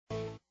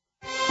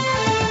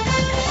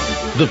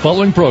The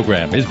following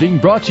program is being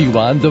brought to you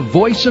on the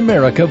Voice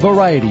America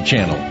Variety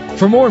Channel.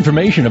 For more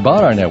information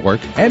about our network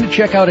and to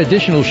check out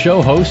additional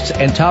show hosts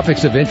and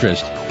topics of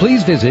interest,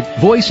 please visit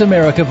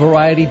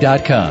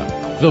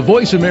VoiceAmericaVariety.com. The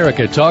Voice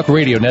America Talk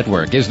Radio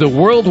Network is the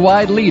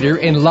worldwide leader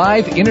in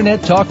live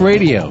Internet talk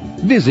radio.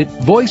 Visit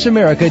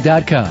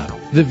VoiceAmerica.com.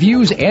 The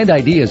views and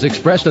ideas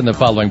expressed on the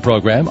following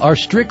program are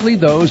strictly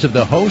those of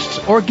the hosts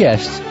or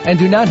guests and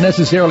do not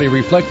necessarily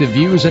reflect the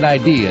views and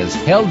ideas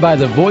held by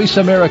the Voice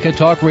America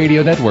Talk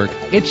Radio Network,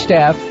 its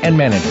staff, and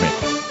management.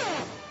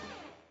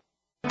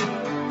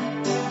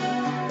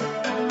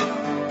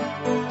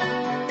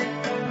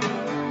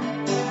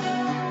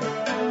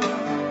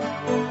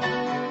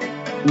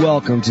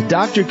 Welcome to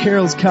Dr.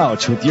 Carol's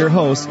Couch with your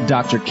host,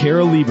 Dr.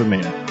 Carol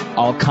Lieberman.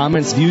 All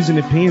comments, views, and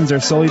opinions are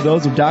solely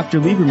those of Dr.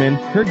 Lieberman,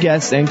 her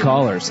guests, and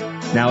callers.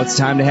 Now it's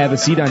time to have a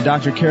seat on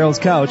Dr. Carol's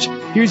Couch.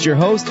 Here's your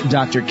host,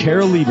 Dr.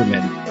 Carol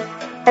Lieberman.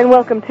 And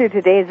welcome to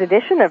today's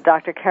edition of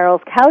Dr. Carol's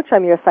Couch.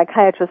 I'm your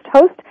psychiatrist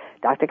host,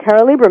 Dr.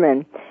 Carol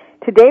Lieberman.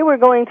 Today we're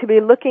going to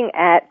be looking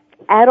at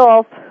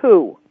Adolf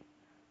who?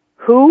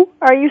 Who,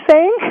 are you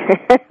saying?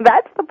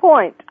 That's the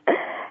point.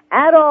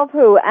 Adolf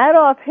who?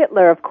 Adolf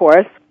Hitler, of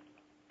course.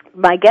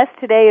 My guest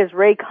today is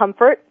Ray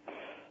Comfort.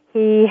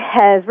 He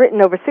has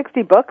written over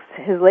 60 books.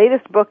 His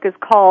latest book is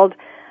called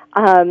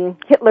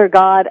Hitler,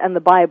 God, and the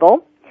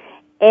Bible.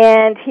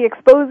 And he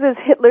exposes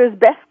Hitler's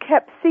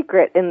best-kept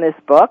secret in this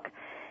book,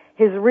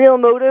 his real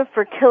motive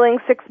for killing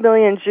 6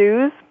 million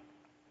Jews.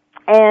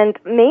 And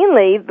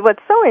mainly,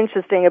 what's so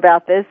interesting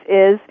about this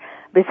is,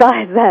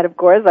 besides that, of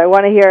course, I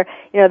want to hear,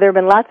 there have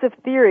been lots of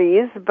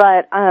theories,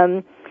 but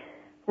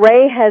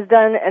Ray has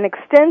done an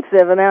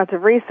extensive amount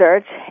of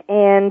research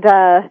and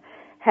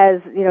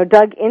has,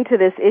 dug into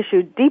this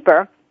issue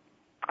deeper.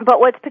 But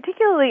what's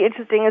particularly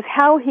interesting is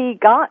how he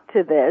got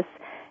to this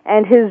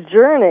and his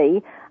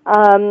journey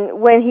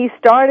when he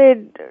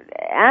started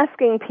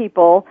asking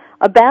people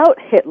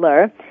about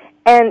Hitler.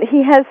 And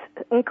he has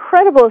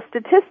incredible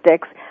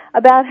statistics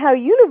about how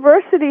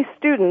university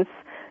students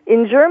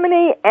in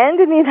Germany and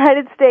in the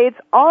United States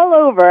all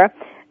over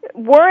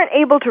weren't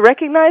able to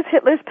recognize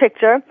Hitler's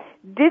picture,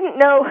 didn't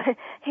know.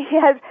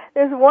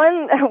 There's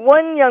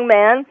one young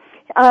man,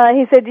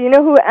 he said, do you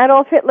know who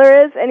Adolf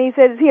Hitler is? And he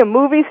said, is he a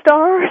movie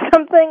star or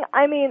something?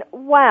 I mean,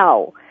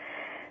 wow.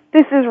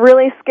 This is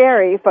really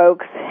scary,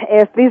 folks.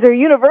 If these are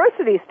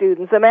university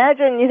students,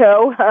 imagine,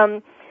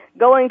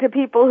 going to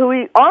people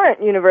who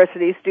aren't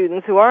university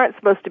students, who aren't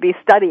supposed to be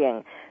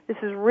studying. This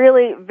is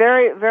really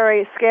very,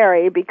 very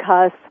scary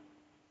because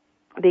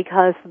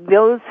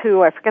those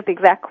who, I forget the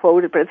exact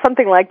quote, but it's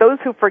something like, those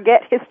who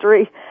forget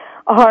history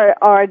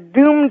are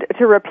doomed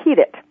to repeat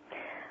it.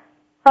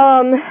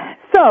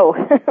 So,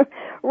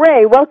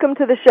 Ray, welcome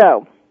to the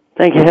show.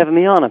 Thank you for having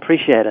me on. I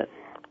appreciate it.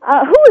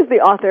 Who is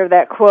the author of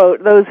that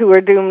quote, those who are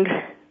doomed?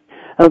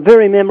 A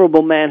very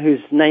memorable man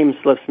whose name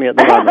slips me at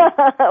the moment.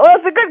 Well,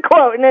 it's a good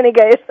quote in any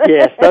case.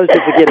 Yes, those who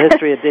forget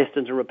history are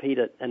destined to repeat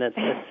it, and it's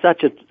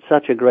such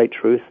a great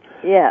truth.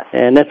 Yes.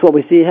 And that's what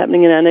we see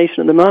happening in our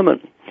nation at the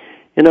moment.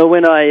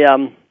 When I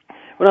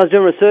was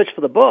doing research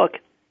for the book,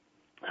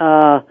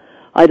 I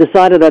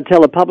decided I'd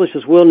tell the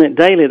publishers, WorldNet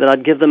Daily, that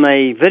I'd give them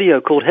a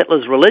video called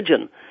Hitler's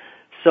Religion.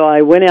 So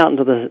I went out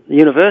into the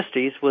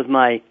universities with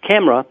my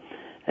camera,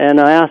 and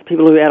I asked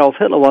people who Adolf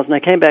Hitler was, and they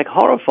came back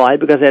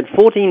horrified because they had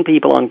 14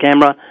 people on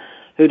camera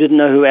who didn't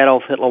know who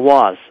Adolf Hitler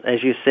was,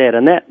 as you said.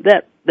 And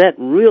that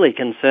really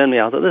concerned me.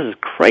 I thought, this is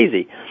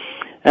crazy.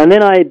 And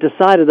then I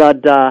decided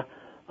I'd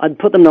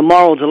put them in a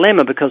moral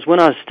dilemma, because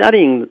when I was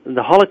studying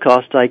the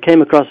Holocaust, I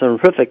came across a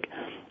horrific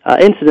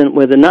incident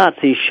where the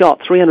Nazis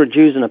shot 300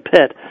 Jews in a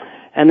pit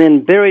and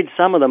then buried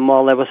some of them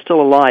while they were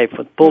still alive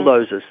with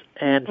bulldozers.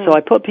 And so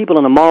I put people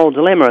in a moral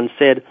dilemma and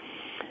said,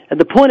 at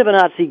the point of a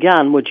Nazi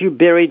gun, would you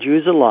bury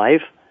Jews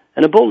alive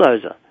in a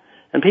bulldozer?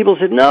 And people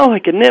said, no, I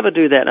could never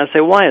do that. And I'd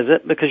say, why is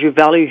it? Because you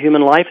value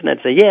human life? And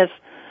they'd say, yes.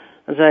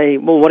 I'd say,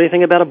 well, what do you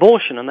think about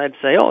abortion? And they'd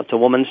say, oh, it's a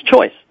woman's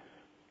choice.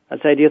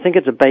 I'd say, do you think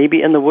it's a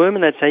baby in the womb?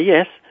 And they'd say,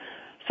 yes.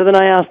 So then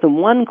I asked them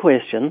one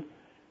question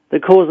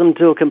that caused them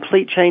to a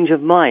complete change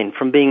of mind,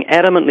 from being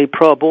adamantly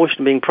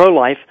pro-abortion, being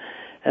pro-life,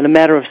 in a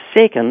matter of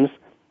seconds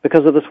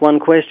because of this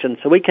one question.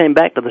 So we came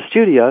back to the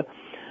studio,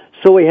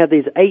 saw we had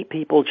these 8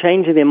 people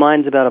changing their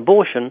minds about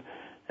abortion,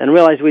 and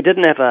realized we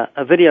didn't have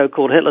a video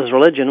called Hitler's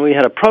Religion. We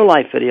had a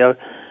pro-life video,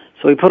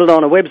 so we put it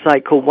on a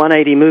website called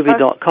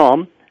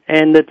 180movie.com,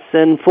 and it's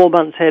in 4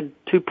 months had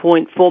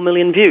 2.4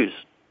 million views.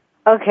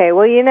 Okay,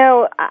 well,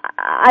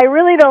 I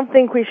really don't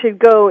think we should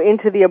go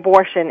into the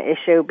abortion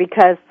issue,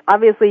 because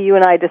obviously you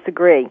and I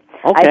disagree. Okay.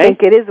 I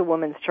think it is a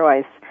woman's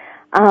choice.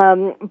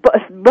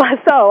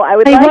 So I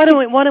would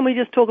why don't we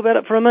just talk about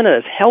it for a minute?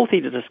 It's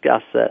healthy to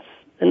discuss this.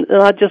 And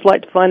I'd just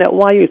like to find out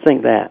why you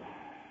think that.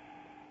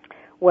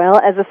 Well,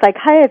 as a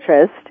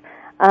psychiatrist,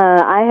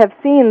 I have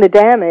seen the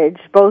damage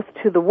both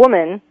to the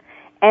woman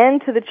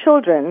and to the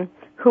children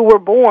who were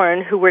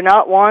born who were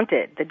not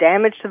wanted. The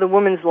damage to the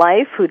woman's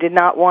life, who did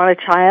not want a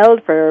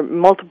child for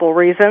multiple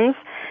reasons,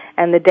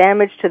 and the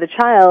damage to the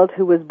child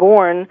who was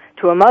born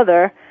to a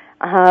mother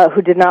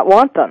who did not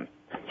want them.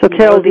 So,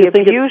 Carol, the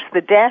abuse,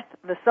 the death,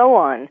 the so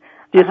on.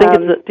 Do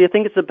you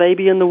think it's a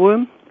baby in the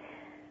womb?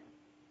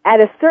 At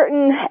a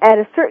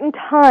certain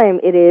time,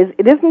 it is.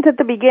 It isn't at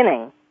the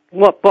beginning.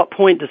 What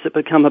point does it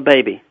become a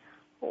baby?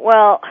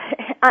 Well,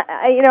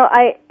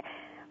 I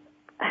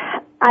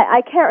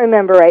can't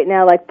remember right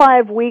now. Like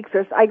 5 weeks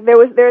or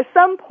there's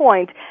some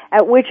point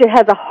at which it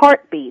has a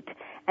heartbeat,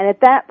 and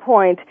at that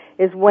point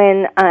is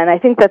when, and I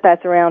think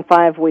that's around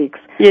 5 weeks.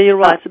 Yeah, you're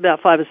right. It's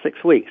about 5 or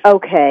 6 weeks.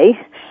 Okay.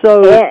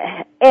 So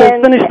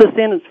finish the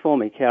sentence for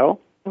me,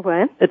 Carol.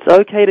 What? It's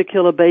okay to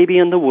kill a baby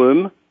in the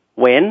womb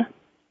when?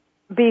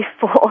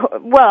 Before,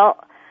 well,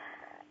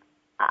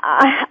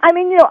 I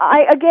mean,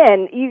 I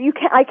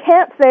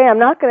can't say, I'm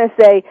not going to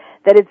say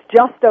that it's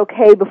just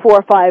okay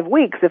before 5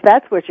 weeks, if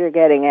that's what you're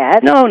getting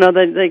at. No,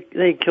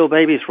 they kill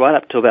babies right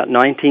up to about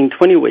 19,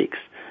 20 weeks.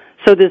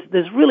 So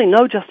there's really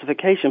no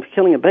justification for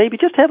killing a baby.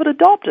 Just have it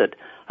adopted.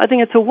 I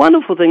think it's a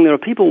wonderful thing. There are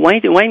people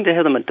waiting to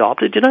have them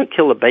adopted. You don't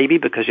kill a baby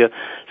because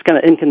it's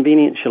going to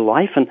inconvenience your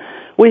life. And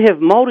we have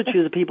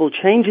multitudes of people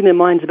changing their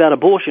minds about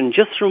abortion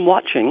just from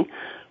watching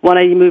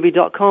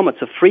 180movie.com.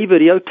 It's a free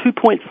video,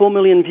 2.4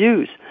 million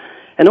views.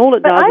 And all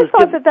it does is...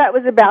 But I thought that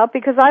was about,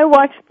 because I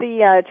watched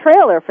the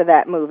trailer for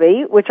that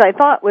movie, which I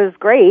thought was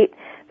great,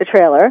 the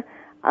trailer.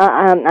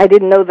 I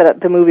didn't know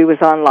that the movie was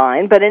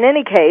online. But in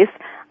any case,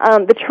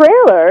 the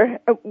trailer,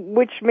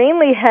 which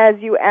mainly has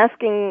you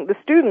asking the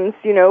students,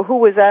 who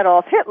was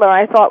Adolf Hitler,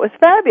 I thought was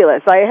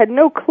fabulous. I had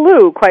no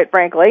clue, quite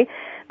frankly,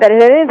 that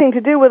it had anything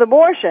to do with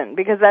abortion,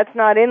 because that's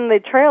not in the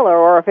trailer,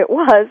 or if it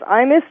was,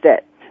 I missed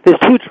it. There's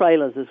 2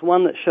 trailers. There's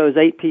one that shows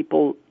 8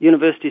 people,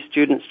 university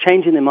students,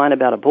 changing their mind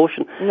about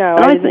abortion. No,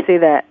 I didn't see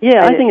that.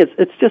 Yeah, I think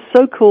it's just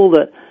so cool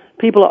that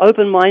people are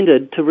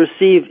open-minded to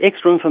receive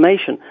extra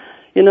information.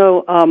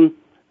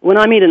 When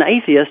I meet an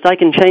atheist, I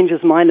can change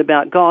his mind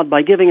about God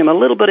by giving him a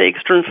little bit of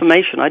extra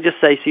information. I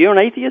just say, so you're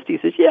an atheist? He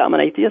says, yeah, I'm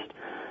an atheist.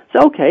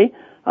 So, okay,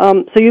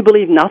 so you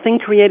believe nothing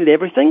created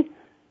everything?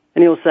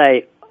 And he'll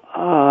say,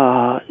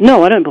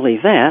 no, I don't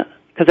believe that,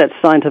 because that's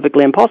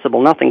scientifically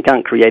impossible. Nothing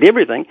can't create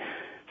everything.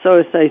 So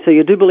I say, so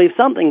you do believe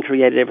something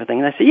created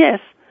everything? And they say,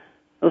 yes.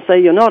 They'll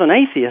say, you're not an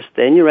atheist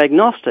then, you're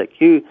agnostic.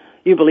 You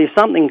believe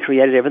something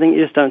created everything,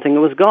 you just don't think it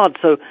was God.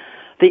 So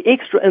the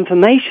extra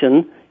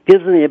information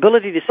gives them the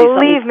ability to see something.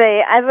 Believe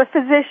me, as a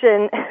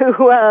physician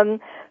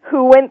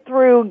who went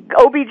through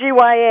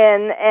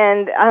OBGYN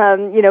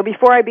and,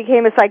 before I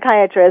became a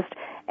psychiatrist,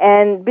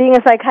 and being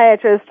a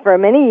psychiatrist for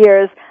many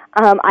years,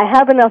 I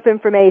have enough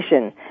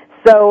information.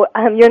 So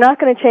you're not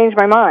going to change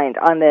my mind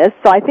on this.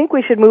 So I think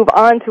we should move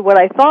on to what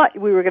I thought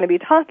we were going to be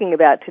talking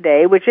about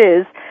today, which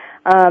is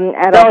Adolf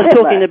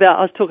Hitler.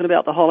 I was talking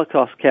about the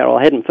Holocaust, Carol.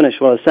 I hadn't finished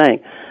what I was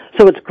saying.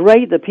 So it's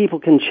great that people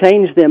can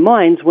change their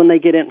minds when they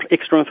get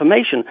extra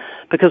information,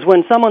 because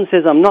when someone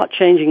says, I'm not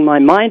changing my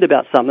mind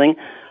about something,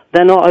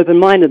 they're not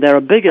open-minded, they're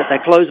a bigot,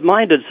 they're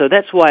closed-minded. So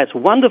that's why it's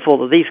wonderful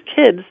that these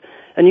kids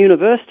in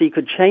university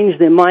could change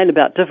their mind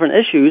about different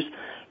issues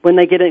when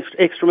they get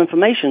extra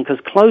information, because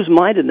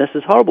closed-mindedness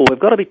is horrible. We've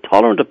got to be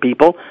tolerant of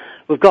people.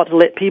 We've got to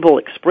let people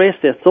express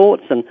their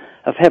thoughts and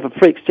have a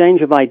free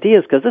exchange of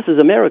ideas, because this is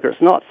America.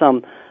 It's not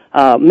some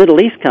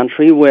Middle East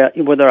country where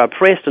they're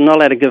oppressed and not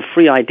allowed to give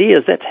free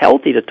ideas. That's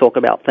healthy to talk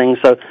about things.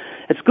 So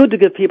it's good to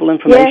give people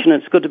information. Yes,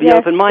 it's good to be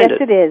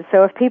open-minded. Yes, it is.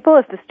 So if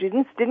the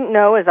students didn't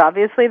know, as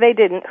obviously they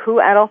didn't, who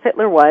Adolf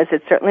Hitler was,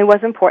 it certainly was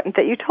important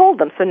that you told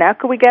them. So now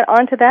could we get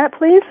on to that,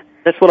 please?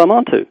 That's what I'm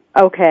on to.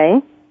 Okay.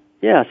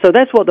 Yeah, so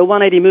that's what the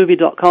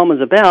 180movie.com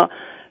is about.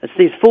 It's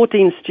these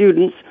 14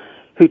 students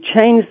who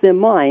changed their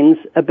minds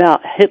about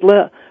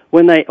Hitler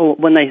when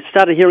they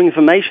started hearing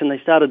information. They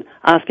started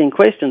asking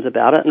questions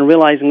about it and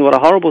realizing what a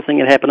horrible thing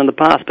had happened in the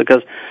past,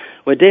 because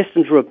we're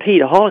destined to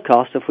repeat a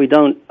Holocaust if we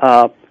don't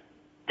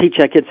teach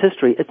our kids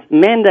history. It's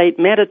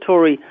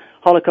mandatory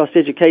Holocaust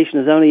education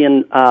is only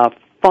in 5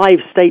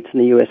 states in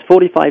the U.S.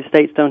 45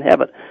 states don't have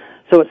it.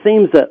 So it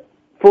seems that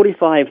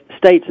 45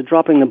 states are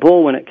dropping the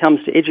ball when it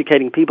comes to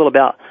educating people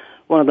about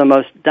one of the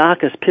most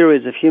darkest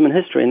periods of human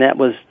history, and that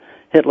was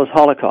Hitler's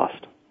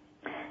Holocaust.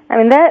 I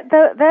mean,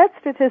 that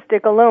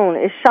statistic alone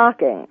is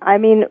shocking. I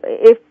mean,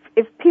 if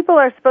people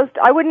are supposed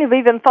to, I wouldn't have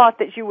even thought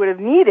that you would have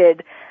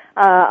needed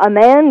a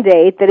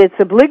mandate that it's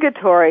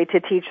obligatory to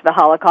teach the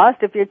Holocaust.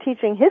 If you're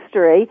teaching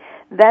history,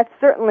 that's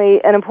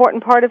certainly an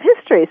important part of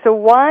history. So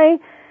why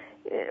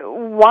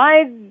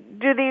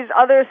do these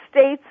other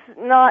states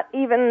not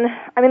even,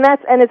 I mean,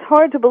 and it's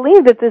hard to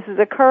believe that this is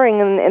occurring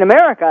in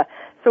America.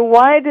 So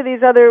why do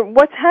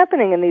what's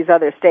happening in these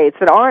other states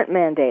that aren't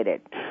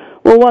mandated?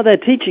 Well, what they're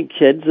teaching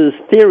kids is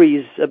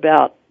theories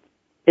about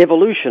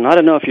evolution. I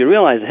don't know if you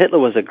realize Hitler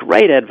was a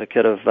great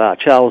advocate of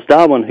Charles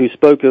Darwin, who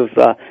spoke of,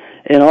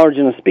 in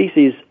Origin of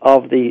Species,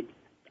 of the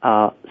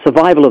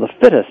survival of the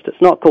fittest.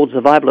 It's not called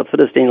survival of the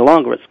fittest any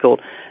longer. It's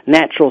called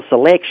natural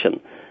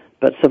selection.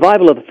 But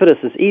survival of the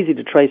fittest is easy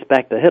to trace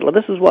back to Hitler.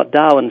 This is what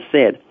Darwin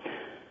said.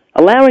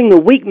 Allowing the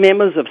weak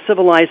members of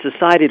civilized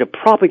society to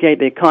propagate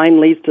their kind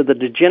leads to the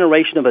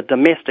degeneration of a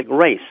domestic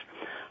race.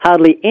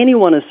 Hardly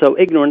anyone is so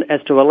ignorant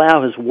as to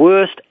allow his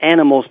worst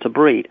animals to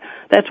breed.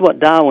 That's what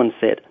Darwin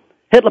said.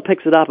 Hitler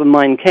picks it up in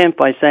Mein Kampf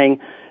by saying,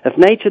 if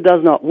nature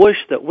does not wish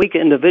that weaker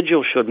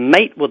individuals should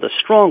mate with a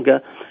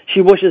stronger,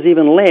 she wishes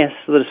even less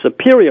that a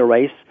superior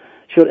race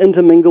should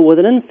intermingle with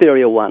an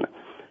inferior one.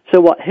 So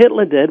what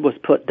Hitler did was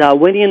put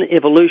Darwinian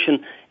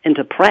evolution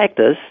into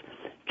practice,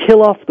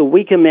 kill off the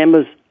weaker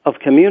members of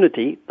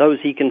community, those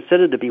he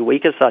considered to be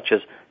weaker, such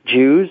as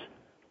Jews,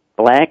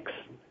 blacks,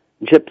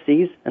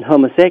 gypsies, and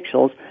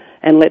homosexuals,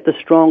 and let the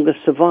strongest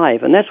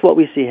survive. And that's what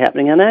we see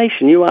happening in our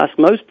nation. You ask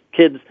most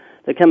kids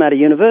that come out of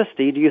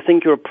university, do you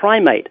think you're a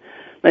primate?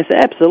 They say,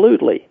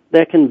 absolutely.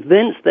 They're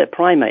convinced they're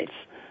primates.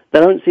 They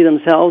don't see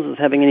themselves as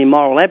having any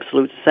moral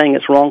absolutes, saying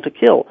it's wrong to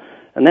kill.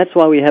 And that's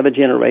why we have a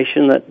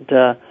generation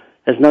that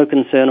has no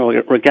concern or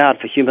regard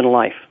for human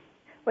life.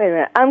 Wait a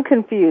minute, I'm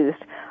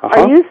confused.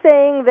 Are you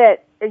saying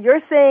that,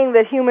 you're saying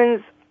that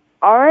humans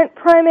aren't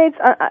primates?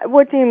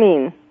 What do you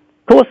mean?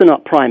 Of course they're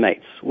not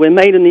primates. We're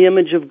made in the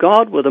image of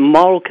God with a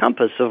moral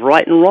compass of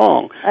right and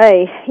wrong.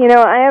 Hey,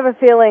 I have a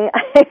feeling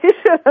I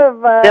should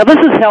have... Now, this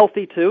is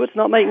healthy, too. It's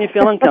not making me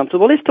feel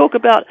uncomfortable. Let's talk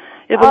about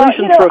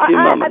evolution for a few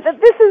moments.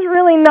 This is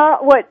really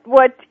not what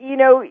was...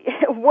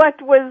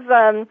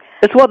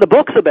 It's what the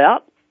book's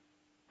about.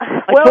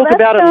 I talk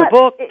about it in the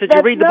book. Did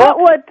you read the book?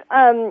 That's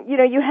not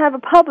what... you have a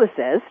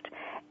publicist,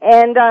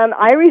 and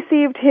I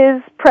received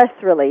his press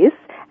release.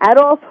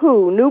 Adolf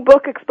Hu, new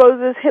book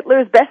exposes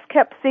Hitler's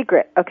best-kept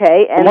secret,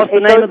 okay? And what's the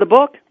name of the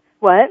book?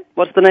 What?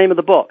 What's the name of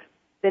the book?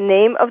 The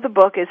name of the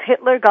book is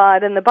Hitler,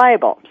 God, and the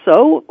Bible.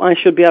 So I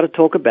should be able to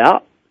talk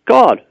about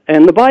God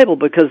and the Bible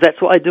because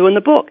that's what I do in the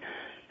book.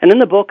 And in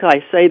the book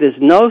I say there's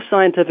no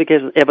scientific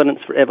evidence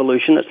for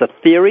evolution. It's a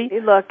theory.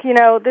 Look,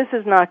 this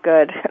is not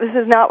good. This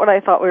is not what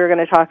I thought we were going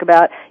to talk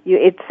about.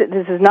 This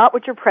is not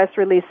what your press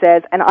release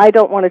says, and I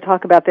don't want to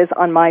talk about this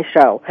on my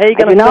show. Hey,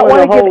 I do not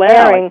want to give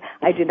airing.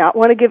 I do not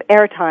want to give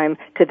airtime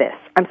to this.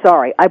 I'm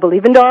sorry. I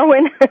believe in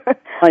Darwin.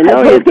 I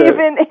know I you believe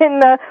do.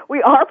 in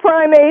we are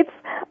primates.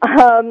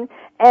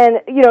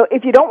 And,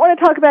 if you don't want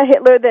to talk about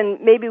Hitler, then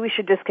maybe we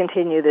should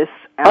discontinue this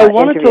I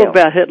want to talk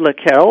about Hitler,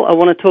 Carol. I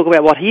want to talk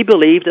about what he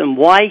believed and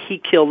why he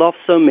killed off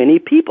so many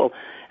people.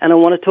 And I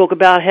want to talk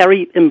about how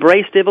he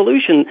embraced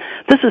evolution.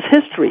 This is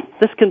history.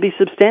 This can be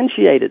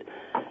substantiated.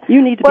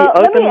 You need to be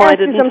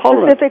open-minded and tolerant. Let me ask you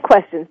some specific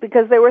questions,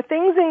 because there were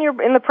things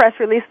in the press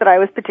release that I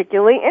was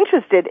particularly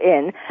interested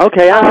in.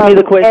 Okay, ask me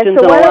the questions and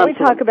so why don't we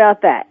talk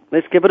about that?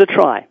 Let's give it a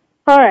try.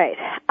 All right.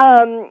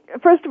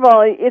 First of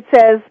all, it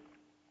says...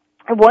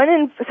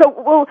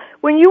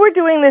 when you were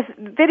doing this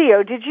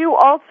video, did you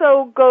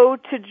also go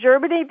to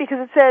Germany? Because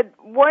it said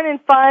 1 in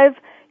 5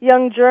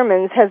 young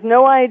Germans has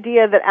no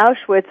idea that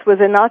Auschwitz was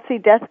a Nazi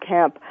death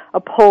camp, a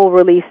poll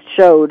release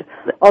showed.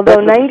 Although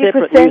 90%... a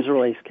separate news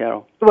release,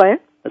 Carol.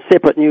 What? A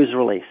separate news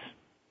release.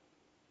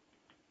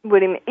 What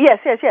do you mean? Yes.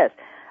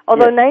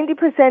 Although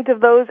 90% of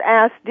those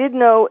asked did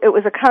know it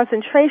was a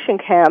concentration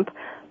camp,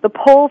 the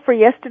poll for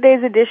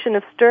yesterday's edition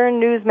of Stern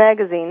News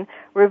magazine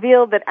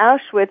revealed that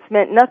Auschwitz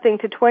meant nothing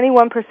to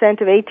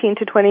 21% of 18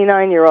 to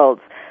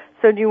 29-year-olds.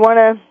 So do you want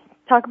to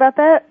talk about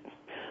that?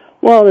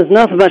 Well, there's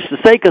nothing much to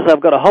say because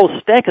I've got a whole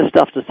stack of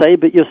stuff to say,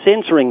 but you're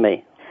censoring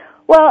me.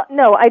 Well,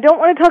 no, I don't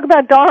want to talk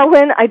about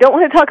Darwin. I don't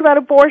want to talk about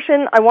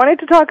abortion. I wanted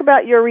to talk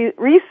about your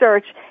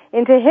research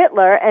into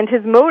Hitler and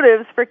his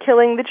motives for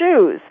killing the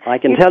Jews. I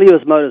can tell you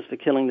his motives for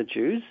killing the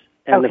Jews.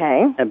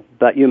 Okay.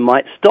 But you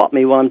might stop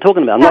me while I'm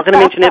talking about it. I'm not going to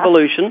mention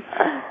evolution.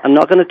 I'm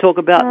not going to talk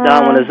about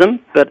Darwinism,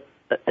 but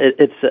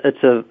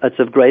it's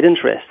of great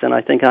interest, and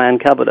I think I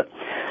uncovered it.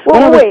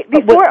 Well,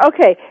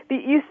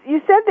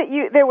 you said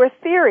that there were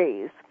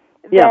theories.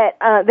 That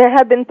there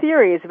have been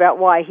theories about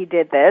why he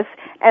did this,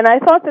 and I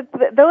thought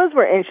that those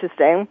were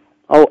interesting.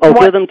 I'll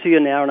give them to you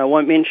now, and I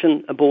won't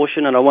mention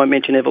abortion, and I won't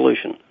mention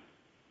evolution.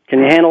 Can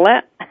you handle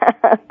that?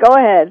 Go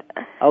ahead.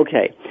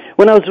 Okay.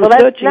 When I was researching... Well,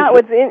 that's not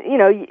what's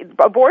in,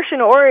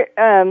 abortion or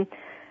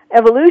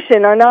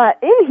evolution are not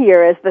in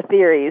here as the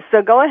theories.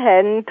 So go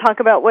ahead and talk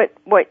about what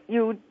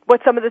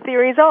some of the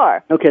theories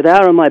are. Okay, they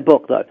are in my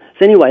book, though.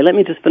 So anyway, let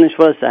me just finish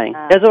what I was saying.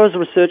 As I was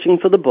researching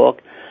for the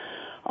book,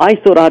 I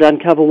thought I'd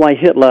uncover why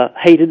Hitler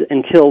hated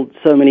and killed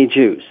so many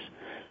Jews.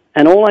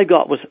 And all I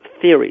got was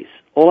theories.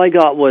 All I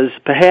got was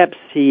perhaps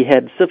he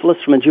had syphilis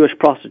from a Jewish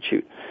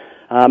prostitute.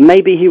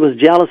 Maybe he was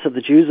jealous of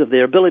the Jews, of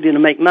their ability to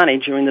make money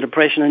during the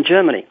Depression in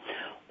Germany.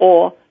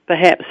 Or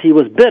perhaps he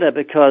was bitter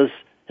because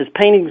his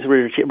paintings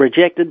were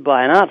rejected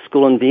by an art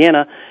school in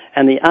Vienna,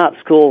 and the art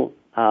school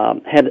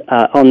had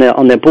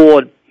on their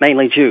board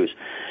mainly Jews.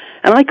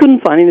 And I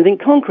couldn't find anything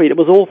concrete. It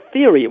was all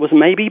theory. It was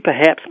maybe,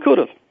 perhaps, could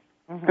have.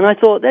 Mm-hmm. And I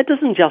thought, that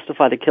doesn't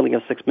justify the killing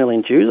of 6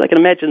 million Jews. I can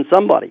imagine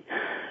somebody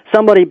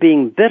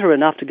being bitter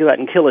enough to go out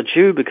and kill a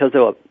Jew because they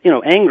were,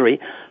 angry.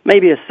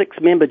 Maybe a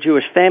 6-member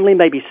Jewish family,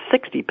 maybe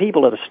 60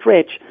 people at a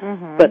stretch,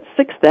 but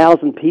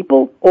 6,000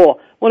 people? Or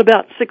what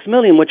about 6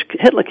 million, which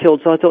Hitler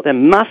killed? So I thought there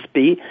must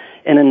be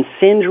an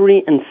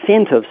incendiary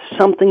incentive,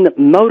 something that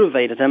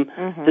motivated him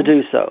to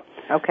do so.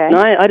 Okay. And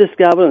I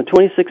discovered on the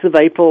 26th of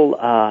April,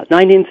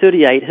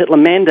 1938, Hitler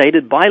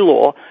mandated by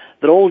law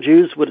that all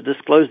Jews would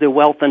disclose their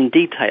wealth in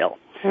detail.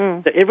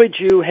 that every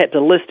Jew had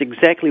to list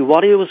exactly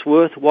what he was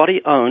worth, what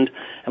he owned,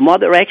 and what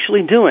they're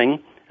actually doing,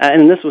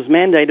 and this was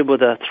mandated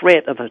with a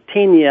threat of a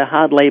 10-year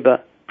hard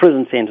labor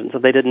prison sentence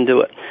if they didn't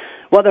do it.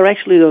 What they're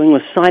actually doing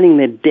was signing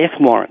their death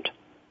warrant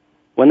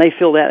when they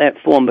filled out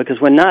that form, because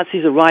when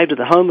Nazis arrived at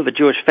the home of a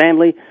Jewish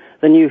family,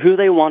 they knew who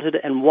they wanted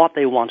and what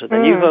they wanted. They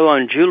knew who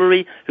owned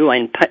jewelry, who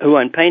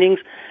owned paintings,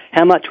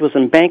 how much was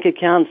in bank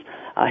accounts,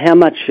 how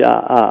much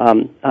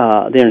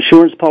their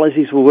insurance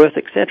policies were worth,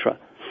 etc.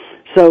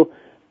 So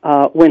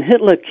when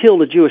Hitler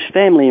killed a Jewish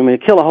family, and when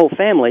he killed a whole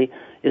family,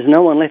 there's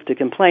no one left to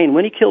complain.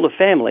 When he killed a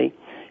family,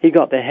 he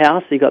got their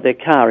house, he got their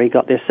car, he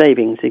got their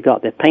savings, he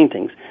got their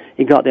paintings,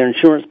 he got their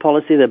insurance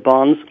policy, their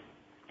bonds,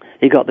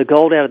 he got the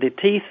gold out of their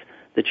teeth,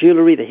 the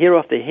jewelry, the hair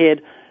off their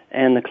head,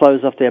 and the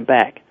clothes off their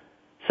back.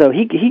 So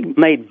he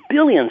made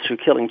billions through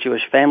killing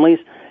Jewish families,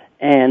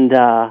 and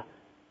that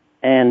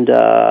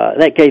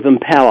gave him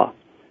power.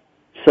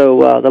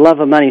 So the love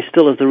of money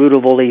still is the root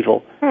of all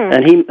evil.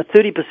 And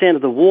 30%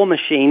 of the war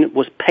machine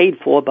was paid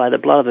for by the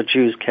blood of the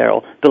Jews,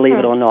 Carol, believe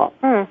it or not.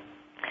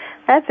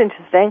 That's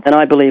interesting. And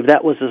I believe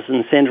that was his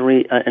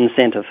incendiary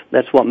incentive.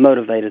 That's what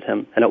motivated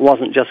him. And it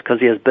wasn't just because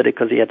he was bitter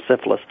because he had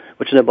syphilis,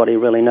 which nobody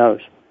really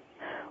knows.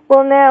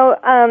 Well, now,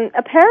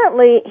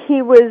 apparently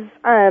he was,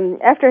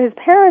 after his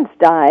parents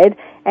died,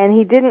 and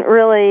he didn't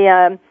really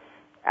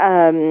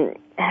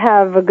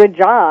have a good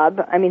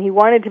job. I mean, he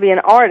wanted to be an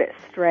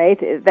artist, right?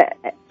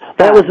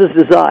 That was his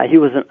desire. He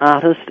was an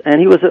artist, and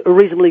he was a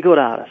reasonably good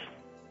artist.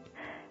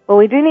 Well,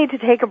 we do need to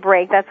take a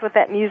break. That's what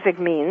that music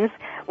means.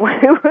 We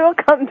will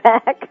come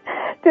back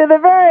to the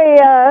very,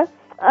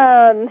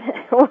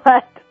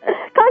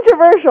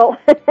 controversial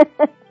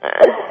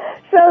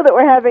show that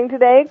we're having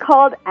today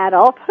called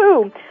Adolf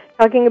Who?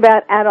 Talking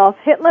about Adolf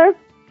Hitler.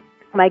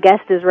 My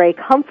guest is Ray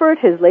Comfort.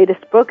 His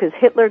latest book is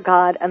Hitler,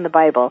 God, and the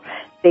Bible.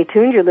 Stay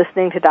tuned. You're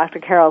listening to Dr.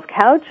 Carol's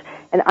Couch,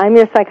 and I'm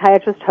your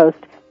psychiatrist host,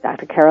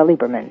 Dr. Carol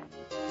Lieberman.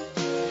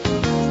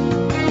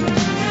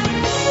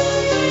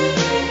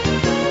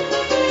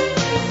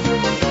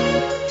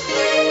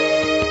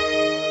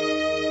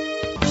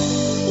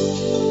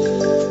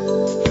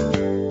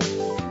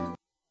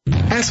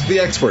 Ask the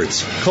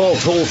experts. Call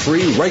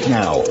toll-free right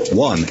now,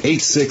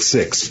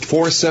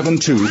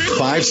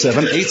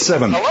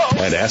 1-866-472-5787.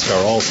 And ask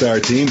our All-Star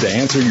team to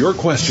answer your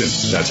question.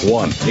 That's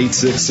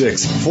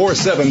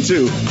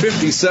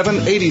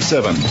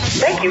 1-866-472-5787.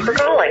 Thank you for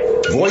calling.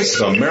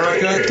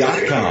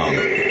 VoiceAmerica.com.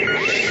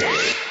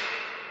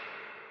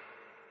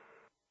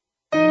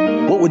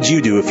 What would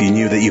you do if you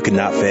knew that you could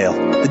not fail?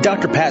 The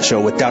Dr. Pat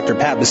Show with Dr.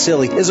 Pat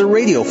Baccili is a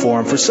radio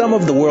forum for some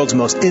of the world's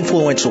most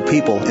influential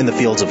people in the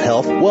fields of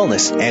health,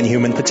 wellness, and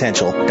human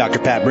potential. Dr.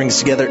 Pat brings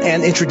together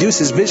and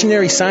introduces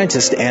visionary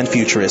scientists and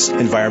futurists,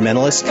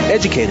 environmentalists,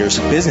 educators,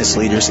 business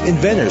leaders,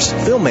 inventors,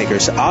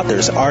 filmmakers,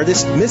 authors,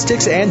 artists,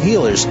 mystics, and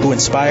healers who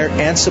inspire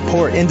and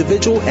support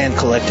individual and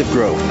collective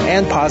growth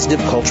and positive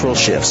cultural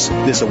shifts.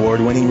 This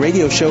award-winning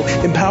radio show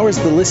empowers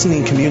the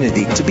listening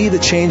community to be the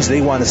change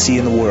they want to see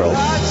in the world.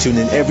 Tune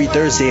in every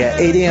Thursday at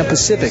 8 a.m.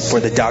 Pacific for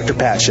the Dr.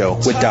 Pat Show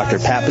with Dr.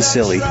 Pat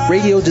Baccili,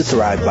 radio to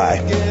thrive by.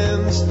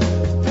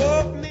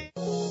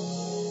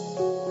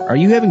 Are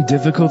you having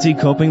difficulty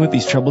coping with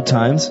these troubled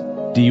times?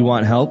 Do you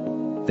want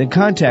help? Then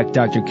contact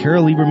Dr.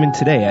 Carol Lieberman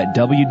today at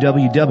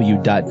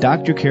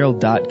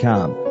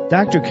www.drcarol.com.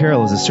 Dr.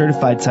 Carol is a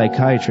certified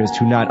psychiatrist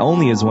who not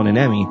only has won an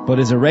Emmy, but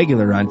is a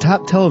regular on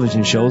top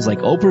television shows like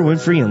Oprah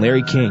Winfrey and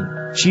Larry King.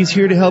 She's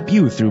here to help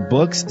you through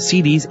books,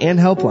 CDs, and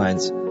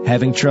helplines.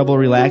 Having trouble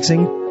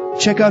relaxing?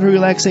 Check out her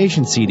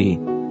relaxation CD.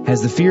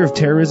 Has the fear of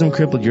terrorism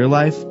crippled your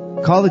life?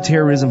 Call the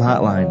terrorism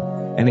hotline.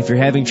 And if you're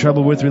having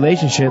trouble with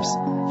relationships,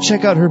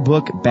 check out her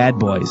book, Bad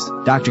Boys.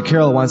 Dr.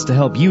 Carol wants to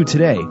help you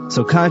today,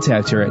 so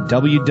contact her at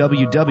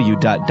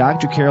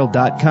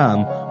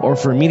www.drcarol.com or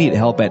for immediate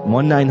help at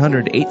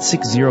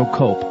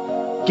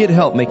 1-900-860-COPE. Get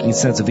help making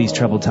sense of these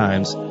troubled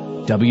times.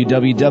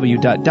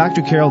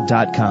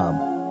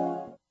 www.drcarol.com.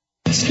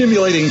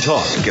 Stimulating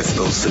talk. Gets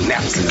those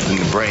synapses in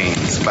the brain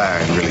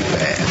firing really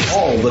fast.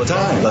 All the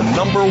time. The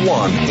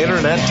 #1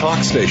 Internet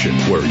talk station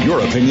where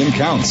your opinion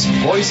counts.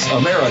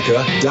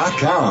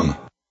 VoiceAmerica.com.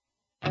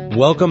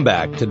 Welcome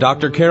back to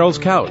Dr. Carol's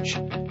Couch.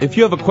 If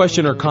you have a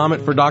question or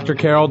comment for Dr.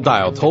 Carol,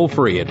 dial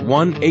toll-free at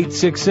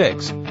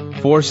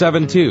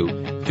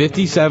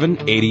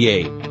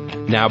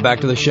 1-866-472-5788. Now back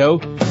to the show.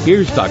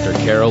 Here's Dr.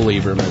 Carol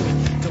Lieberman.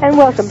 And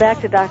welcome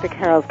back to Dr.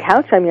 Carol's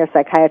Couch. I'm your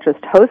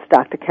psychiatrist host,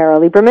 Dr. Carol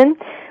Lieberman,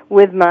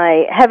 with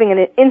my having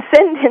an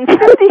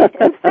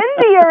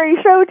incendiary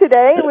show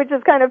today, which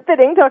is kind of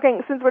fitting,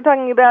 since we're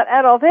talking about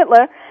Adolf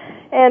Hitler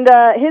and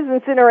his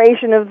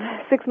incineration of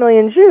 6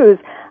 million Jews.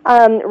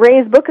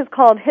 Ray's book is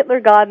called Hitler,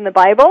 God, and the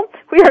Bible.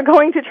 We are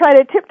going to try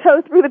to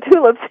tiptoe through the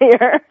tulips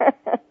here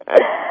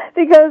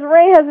because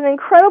Ray has an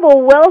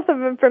incredible wealth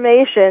of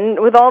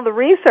information with all the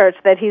research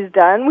that he's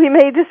done. We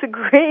may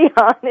disagree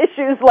on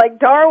issues like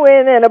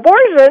Darwin and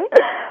abortion,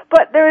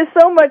 but there is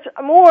so much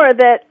more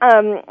that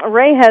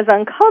Ray has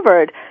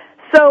uncovered.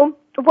 So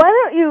why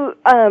don't you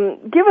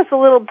give us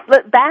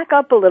back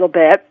up a little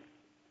bit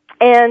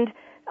and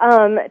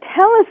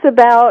tell us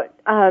about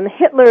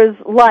Hitler's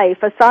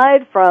life,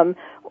 aside from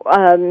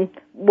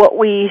what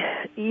we,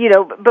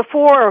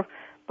 before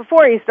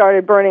he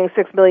started burning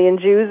 6 million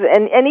Jews,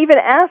 and even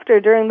after,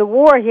 during the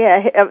war,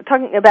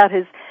 talking about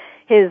his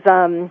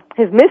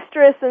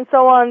mistress and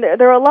so on.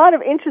 There are a lot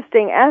of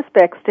interesting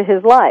aspects to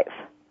his life.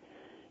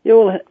 Yeah,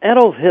 well,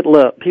 Adolf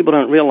Hitler, people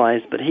don't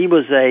realize, but he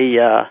was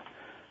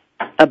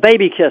a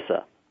baby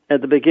kisser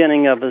at the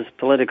beginning of his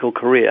political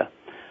career.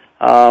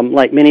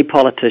 Like many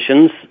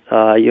politicians,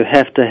 you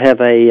have to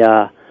have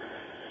a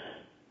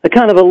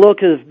kind of a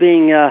look of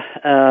being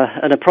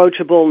an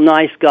approachable,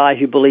 nice guy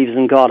who believes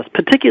in God,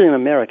 particularly in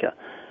America.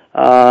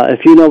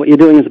 If you know what you're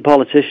doing as a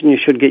politician, you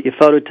should get your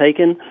photo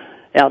taken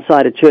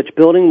outside a church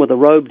building with a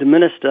robed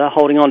minister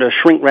holding onto a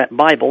shrink-wrapped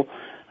Bible.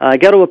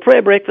 Go to a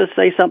prayer breakfast,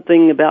 say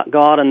something about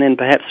God, and then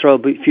perhaps throw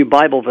a few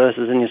Bible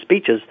verses in your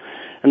speeches.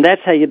 And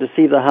that's how you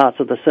deceive the hearts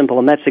of the simple,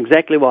 and that's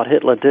exactly what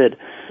Hitler did.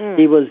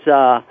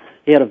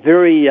 He had a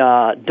very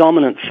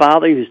dominant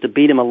father who used to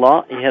beat him a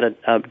lot. He had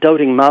a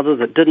doting mother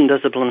that didn't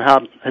discipline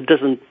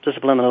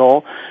him at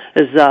all.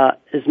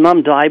 His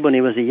mum died when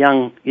he was a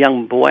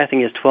young boy. I think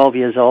he was 12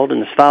 years old,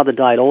 and his father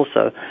died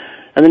also.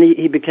 And then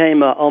he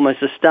became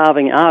almost a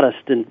starving artist.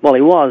 He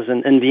was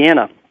in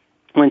Vienna.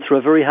 Went through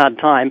a very hard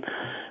time.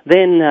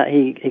 Then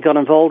he got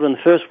involved in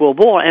the First World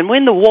War, and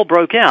when the war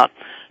broke out,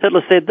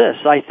 Hitler said this: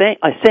 I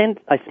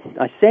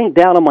sank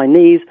down on my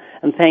knees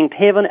and thanked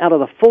heaven out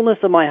of the fullness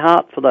of my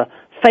heart for the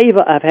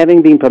favor of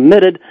having been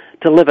permitted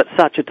to live at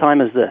such a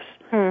time as this.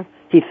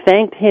 He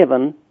thanked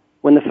heaven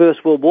when the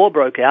First World War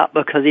broke out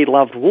because he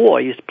loved war.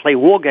 He used to play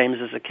war games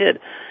as a kid.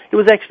 He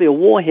was actually a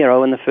war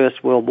hero in the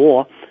First World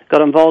War,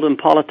 got involved in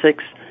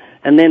politics,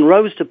 and then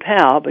rose to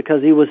power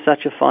because he was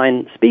such a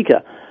fine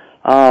speaker.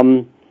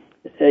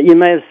 You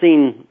may have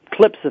seen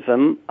clips of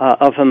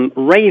him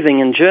raving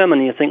in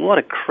German. You think, what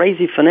a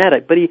crazy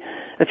fanatic. But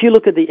if you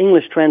look at the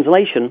English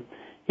translation,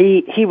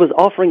 he was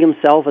offering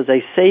himself as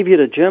a savior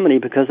to Germany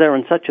because they were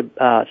in such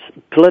a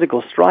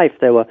political strife.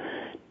 They were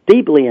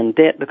deeply in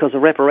debt because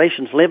of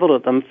reparations leveled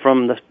at them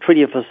from the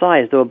Treaty of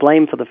Versailles. They were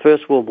blamed for the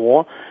First World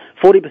War,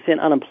 40%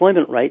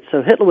 unemployment rate.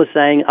 So Hitler was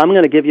saying, I'm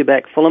going to give you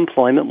back full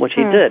employment, which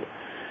he did.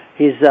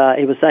 He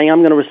was saying, I'm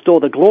going to restore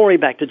the glory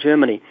back to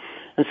Germany.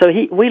 And so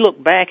we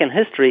look back in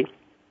history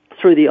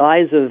through the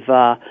eyes of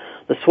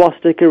the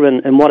swastika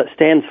and what it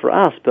stands for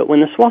us. But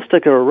when the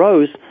swastika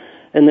arose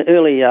in the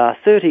early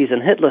 30s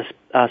and Hitler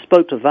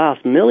spoke to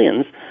vast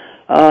millions,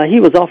 he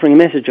was offering a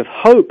message of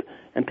hope,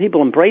 and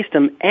people embraced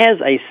him as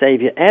a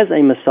savior, as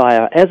a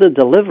messiah, as a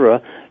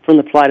deliverer from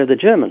the plight of the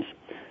Germans.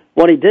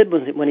 What he did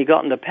was, when he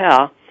got into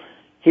power,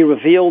 he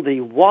revealed that he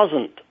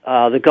wasn't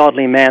the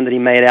godly man that he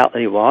made out that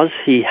he was.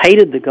 He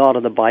hated the God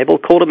of the Bible,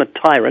 called him a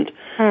tyrant,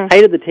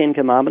 hated the Ten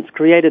Commandments,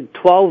 created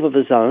 12 of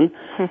his own,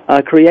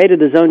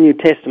 created his own New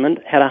Testament,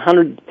 had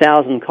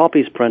 100,000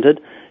 copies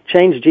printed,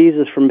 changed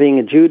Jesus from being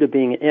a Jew to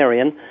being an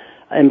Aryan,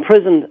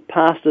 imprisoned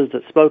pastors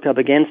that spoke up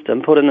against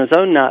him, put in his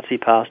own Nazi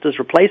pastors,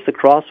 replaced the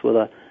cross with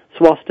a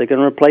swastika,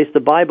 and replaced the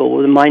Bible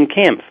with a Mein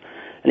Kampf.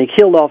 And he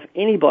killed off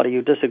anybody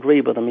who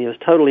disagreed with him. He was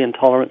totally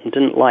intolerant and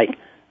didn't like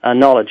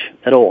knowledge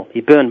at all. He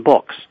burned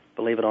books,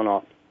 believe it or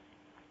not.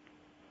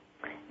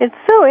 It's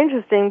so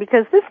interesting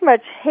because this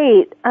much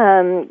hate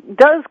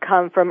does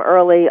come from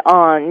early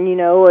on,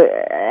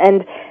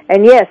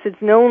 and yes,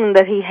 it's known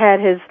that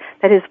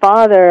his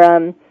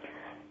father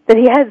that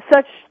he had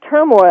such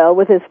turmoil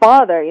with his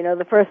father,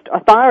 the first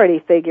authority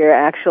figure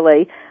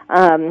actually,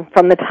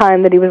 from the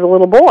time that he was a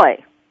little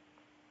boy.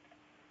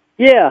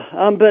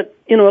 Yeah, but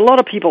a lot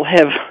of people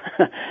have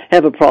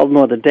a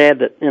problem with a dad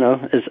that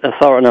is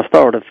an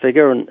authoritative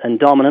figure and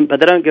dominant, but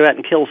they don't go out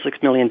and kill 6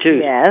 million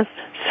Jews. Yes.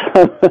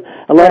 So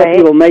a lot of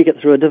people make it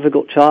through a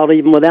difficult childhood,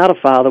 even without a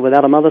father,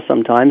 without a mother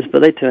sometimes,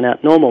 but they turn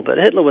out normal. But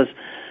Hitler was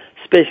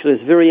especially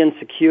very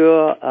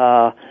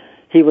insecure.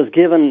 He was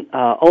given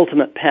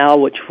ultimate power,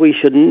 which we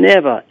should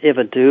never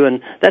ever do,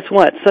 and that's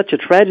why it's such a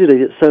tragedy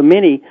that so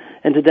many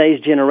in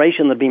today's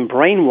generation that have been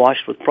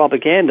brainwashed with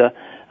propaganda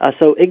are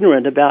so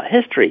ignorant about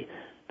history,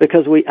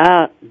 because we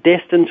are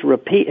destined to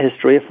repeat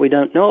history if we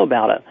don't know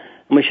about it.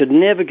 And we should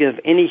never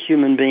give any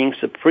human being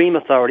supreme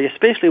authority,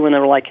 especially when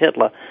they're like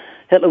Hitler.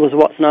 Hitler was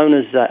what's known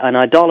as an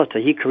idolater.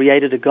 He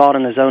created a god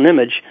in his own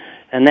image,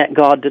 and that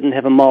god didn't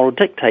have a moral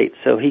dictate,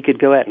 so he could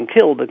go out and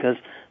kill because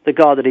the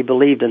God that he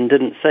believed in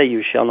didn't say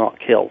you shall not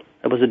kill.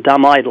 It was a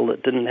dumb idol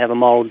that didn't have a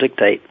moral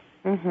dictate.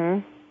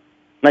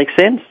 Make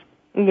sense?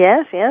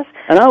 Yes, yes.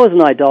 And I was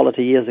an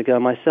idolater years ago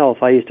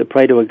myself. I used to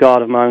pray to a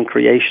God of my own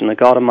creation, a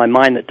God of my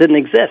mind that didn't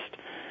exist.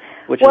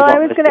 Well, I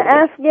was going to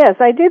ask, yes,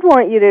 I did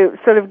want you to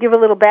sort of give a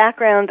little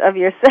background of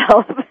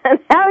yourself and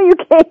how you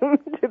came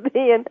to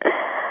be in.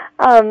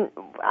 And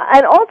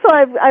also,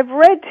 I've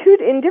read two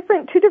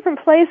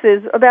different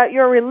places about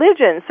your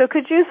religion. So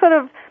could you sort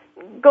of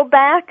go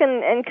back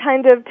and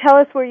kind of tell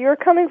us where you're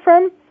coming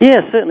from?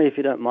 Yes, certainly, if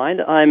you don't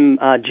mind. I'm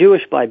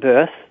Jewish by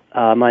birth.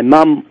 My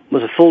mum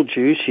was a full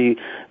Jew.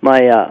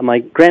 My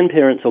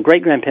grandparents or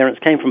great-grandparents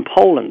came from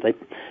Poland. They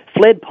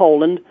fled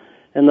Poland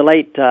in the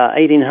late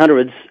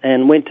 1800s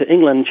and went to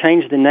England,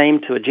 changed their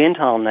name to a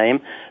Gentile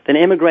name, then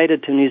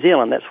emigrated to New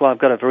Zealand. That's why I've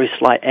got a very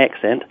slight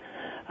accent.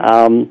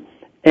 My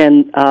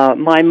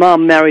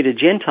mom married a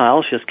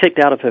Gentile. She was kicked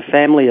out of her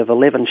family of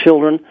 11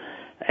 children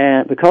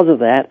because of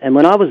that. And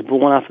when I was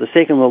born after the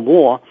Second World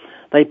War,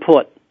 they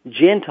put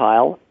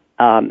Gentile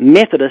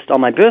Methodist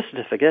on my birth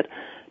certificate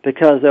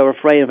because they were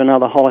afraid of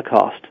another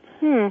Holocaust.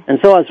 And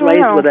so I was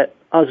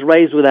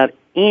raised without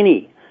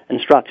any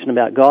instruction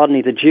about God,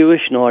 neither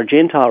Jewish nor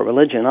Gentile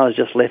religion. I was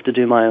just left to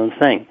do my own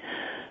thing.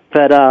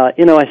 But, I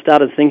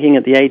started thinking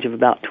at the age of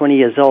about 20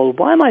 years old,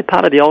 why am I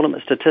part of the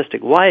ultimate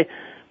statistic? Why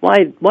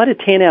did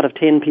 10 out of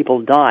 10 people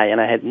die? And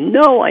I had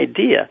no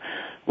idea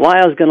why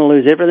I was going to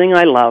lose everything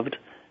I loved.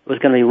 It was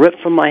going to be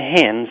ripped from my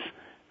hands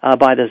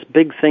by this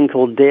big thing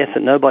called death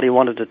that nobody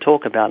wanted to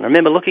talk about. And I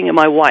remember looking at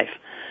my wife.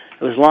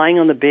 I was lying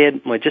on the bed.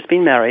 We'd just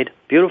been married,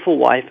 beautiful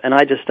wife, and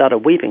I just started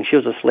weeping. She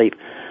was asleep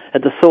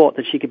at the thought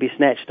that she could be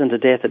snatched into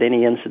death at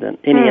any incident,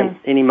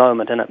 any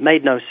moment. And it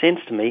made no sense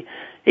to me,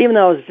 even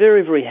though I was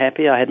very, very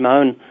happy. I had my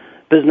own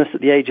business at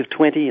the age of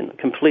 20 and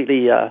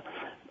completely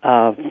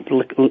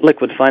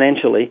liquid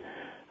financially.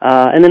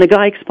 And then a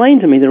guy explained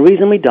to me the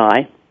reason we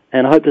die,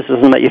 and I hope this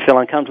doesn't make you feel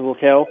uncomfortable,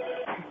 Carol.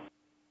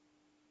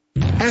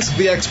 Ask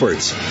the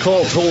experts.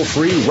 Call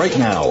toll-free right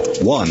now,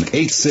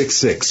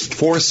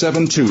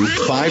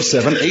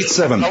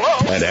 1-866-472-5787.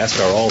 And ask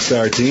our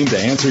All-Star team to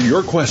answer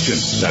your question.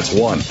 That's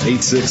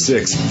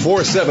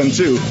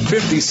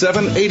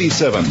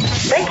 1-866-472-5787.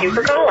 Thank you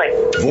for calling.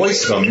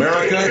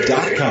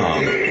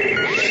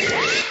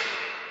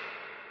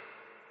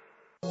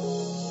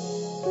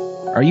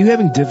 VoiceAmerica.com. Are you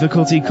having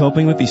difficulty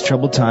coping with these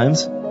troubled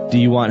times? Do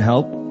you want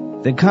help?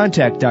 Then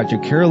contact Dr.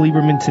 Carol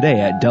Lieberman today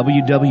at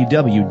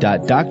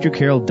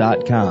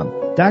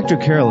www.drcarol.com. Dr.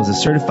 Carol is a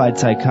certified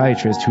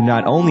psychiatrist who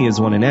not only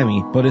has won an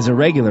Emmy, but is a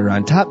regular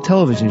on top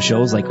television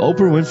shows like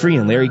Oprah Winfrey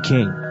and Larry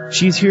King.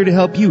 She's here to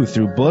help you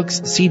through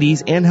books,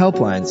 CDs, and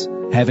helplines.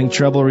 Having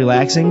trouble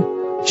relaxing?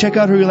 Check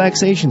out her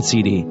relaxation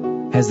CD.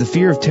 Has the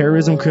fear of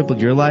terrorism crippled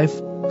your life?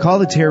 Call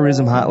the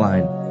terrorism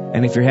hotline.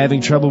 And if you're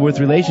having trouble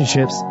with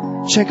relationships,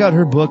 check out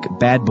her book,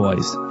 Bad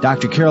Boys.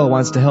 Dr. Carol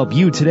wants to help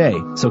you today,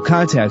 so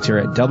contact her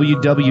at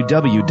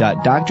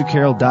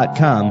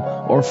www.drcarol.com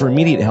or for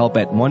immediate help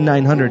at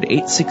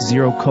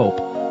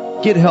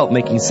 1-900-860-COPE. Get help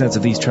making sense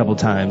of these troubled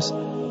times.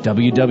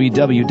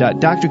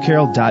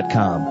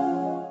 www.drcarol.com.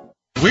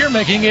 We're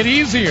making it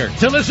easier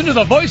to listen to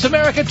the Voice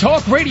America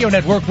Talk Radio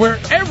Network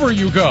wherever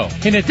you go.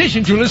 In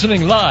addition to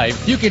listening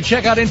live, you can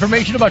check out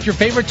information about your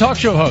favorite talk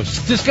show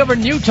hosts, discover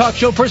new talk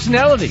show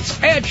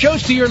personalities, add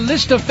shows to your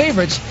list of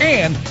favorites,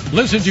 and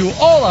listen to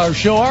all our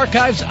show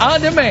archives on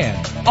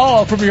demand.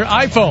 All from your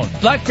iPhone,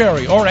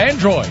 BlackBerry, or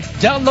Android.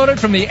 Download it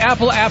from the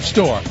Apple App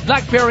Store,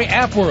 BlackBerry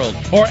App World,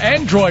 or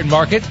Android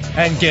Market,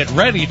 and get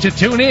ready to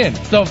tune in.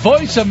 The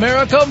Voice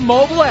America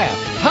mobile app,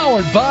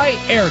 powered by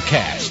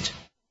Aircast.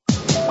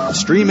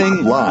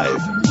 Streaming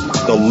live.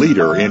 The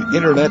leader in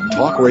Internet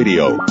talk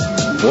radio.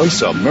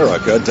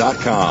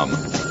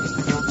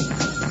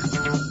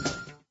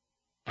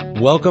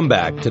 VoiceAmerica.com. Welcome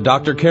back to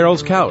Dr.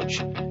 Carol's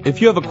Couch.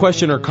 If you have a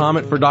question or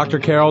comment for Dr.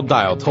 Carol,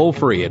 dial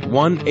toll-free at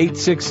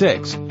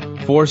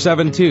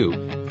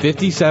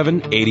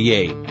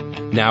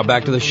 1-866-472-5788. Now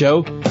back to the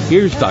show.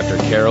 Here's Dr.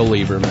 Carol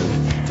Lieberman.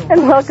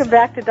 And welcome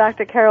back to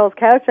Dr. Carol's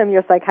Couch. I'm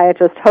your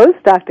psychiatrist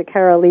host, Dr.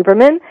 Carol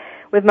Lieberman,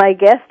 with my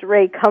guest,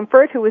 Ray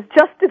Comfort, who was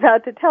just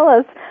about to tell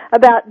us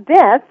about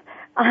death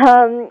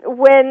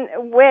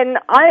when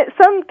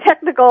some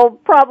technical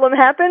problem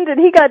happened and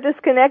he got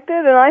disconnected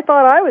and I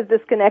thought I was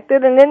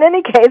disconnected. And in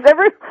any case,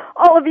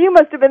 all of you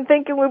must have been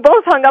thinking we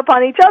both hung up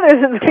on each other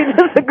since we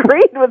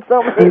disagreed with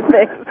so many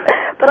things.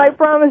 But I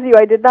promise you,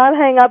 I did not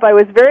hang up. I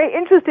was very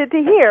interested to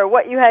hear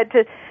what you had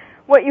to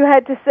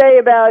say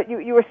about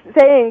you were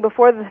saying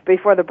before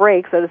the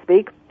break, so to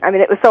speak. I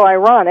mean, it was so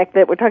ironic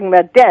that we're talking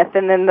about death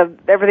and then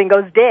everything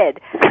goes dead.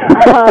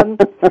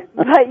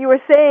 But you were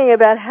saying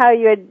about how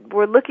you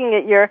were looking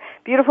at your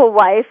beautiful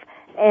wife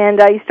and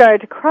you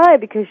started to cry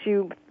because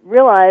you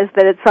realized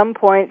that at some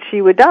point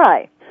she would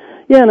die.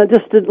 Yeah, and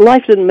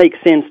life didn't make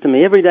sense to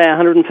me. Every day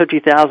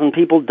 150,000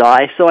 people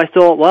die, so I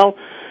thought, well,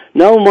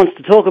 no one wants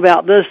to talk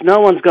about this. No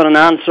one's got an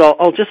answer.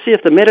 I'll just see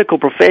if the medical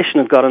profession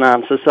has got an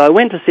answer. So I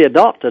went to see a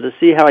doctor to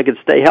see how I could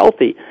stay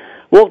healthy.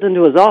 Walked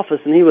into his office,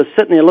 and he was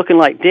sitting there looking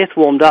like death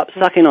warmed up,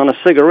 sucking on a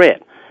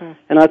cigarette.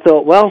 And I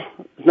thought, well,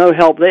 there's no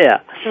help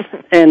there.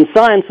 And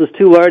science was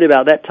too worried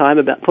about that time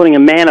about putting a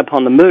man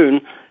upon the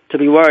moon to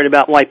be worried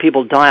about why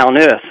people die on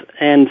Earth.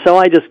 And so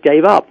I just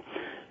gave up.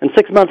 And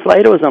 6 months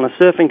later, I was on a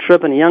surfing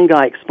trip, and a young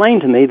guy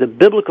explained to me the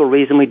biblical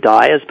reason we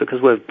die is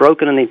because we've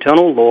broken an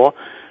eternal law.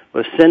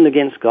 We've sinned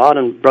against God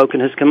and broken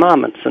His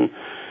commandments. And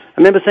I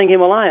remember thinking,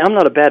 well, I'm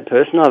not a bad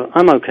person.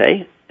 I'm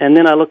okay. And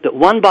then I looked at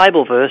one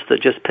Bible verse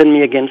that just pinned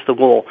me against the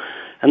wall.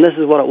 And this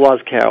is what it was,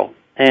 Carol.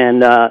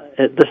 And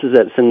this is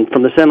it. It's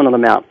from the Sermon on the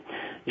Mount.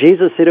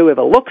 Jesus said,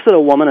 whoever looks at a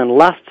woman and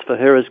lusts for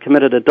her has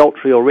committed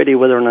adultery already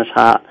with her in his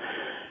heart.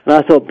 And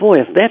I thought, boy,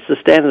 if that's the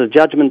standard of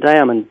Judgment Day,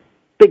 I'm in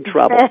big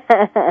trouble.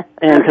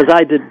 And because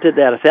I did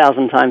that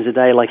 1,000 times a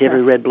day, like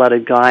every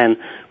red-blooded guy. And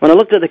when I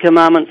looked at the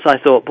commandments, I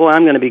thought, boy,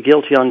 I'm going to be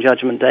guilty on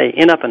Judgment Day,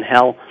 end up in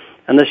hell.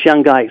 And this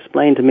young guy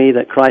explained to me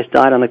that Christ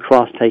died on the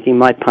cross, taking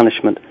my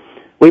punishment.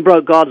 We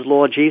broke God's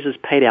law. Jesus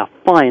paid our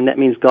fine. That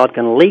means God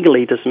can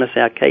legally dismiss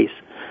our case.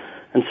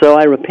 And so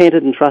I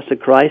repented and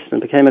trusted Christ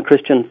and became a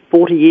Christian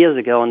 40 years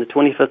ago on the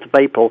 25th of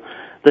April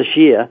this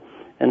year,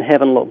 and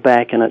haven't looked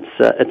back. And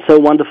it's so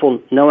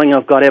wonderful knowing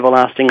I've got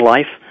everlasting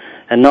life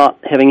and not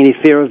having any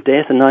fear of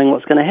death and knowing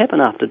what's going to happen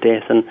after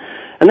death. And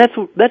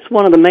that's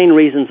one of the main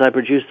reasons I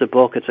produced the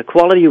book. It's a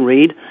quality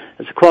read.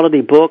 It's a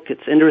quality book.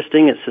 It's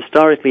interesting. It's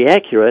historically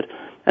accurate.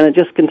 And it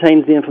just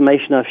contains the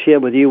information I've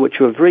shared with you, which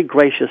you were very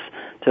gracious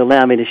to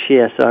allow me to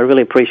share. So I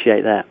really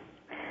appreciate that.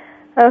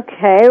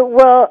 Okay.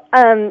 Well,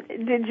 how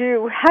did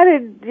your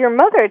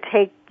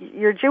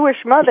Jewish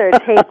mother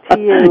take to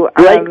you?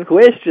 Great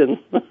question.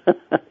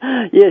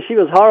 Yeah, she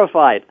was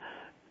horrified.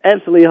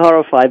 Absolutely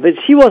horrified. But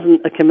she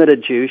wasn't a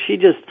committed Jew. She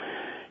just,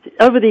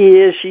 over the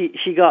years,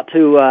 she got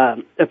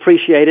to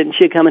appreciate it, and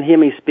she'd come and hear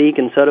me speak,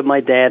 and so did my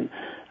dad,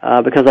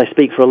 because I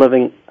speak for a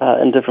living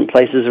in different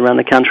places around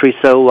the country.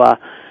 So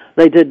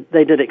they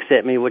did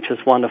accept me, which is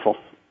wonderful.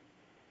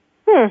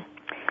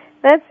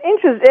 That's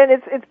interesting, and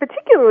it's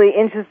particularly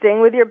interesting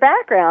with your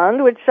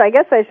background, which I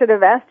guess I should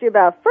have asked you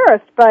about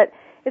first. But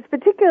it's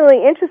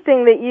particularly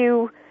interesting that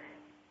you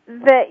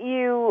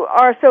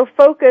are so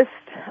focused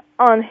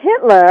on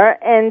Hitler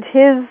and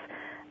his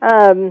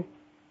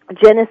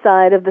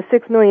genocide of the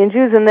 6 million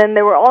Jews, and then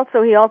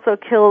he also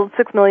killed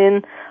 6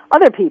 million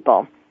other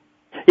people.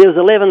 It was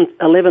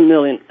 11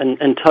 million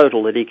in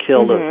total that he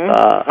killed.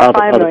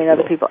 5 million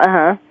other people.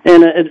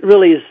 And it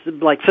really is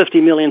like 50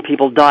 million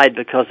people died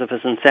because of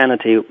his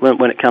insanity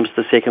when it comes to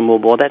the Second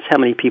World War. That's how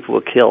many people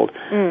were killed.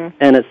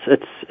 And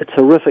it's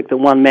horrific that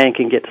one man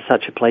can get to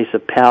such a place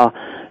of power.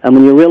 And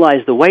when you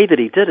realize the way that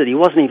he did it, he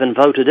wasn't even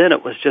voted in.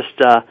 It was just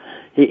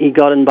he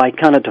got in by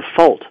kind of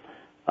default.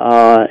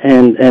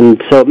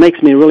 And so it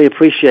makes me really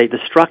appreciate the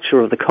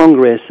structure of the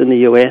Congress in the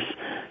U.S.,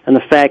 and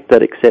the fact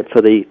that, except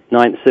for the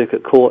Ninth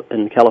Circuit Court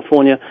in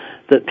California,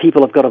 that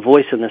people have got a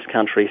voice in this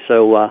country.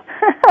 So I'm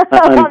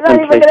not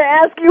even going to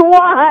ask you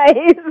why.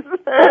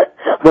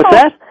 What's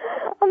that?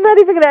 I'm not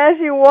even going to ask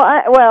you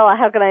why. Well,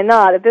 how can I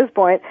not at this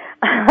point?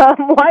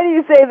 Why do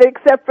you say that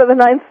except for the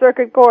Ninth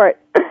Circuit Court,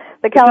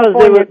 the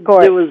California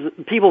court? There was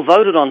people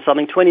voted on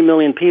something. 20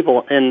 million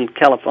people in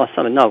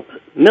California. No,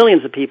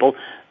 millions of people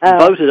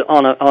voted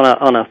on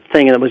a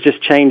thing, and it was just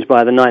changed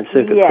by the Ninth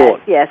Circuit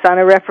Court. Yes, on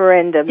a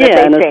referendum. Yeah,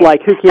 and it's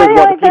like, who cares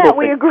what the people think?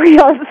 We agree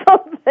on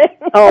something.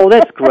 Oh,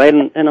 that's great,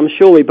 and I'm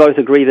sure we both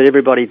agree that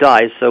everybody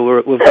dies, so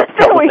we've got a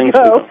couple of things.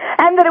 There we go.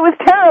 And that it was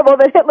terrible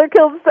that Hitler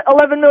killed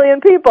 11 million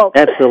people.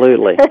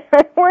 Absolutely.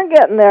 We're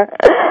getting there.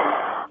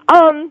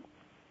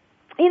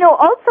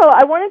 Also,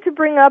 I wanted to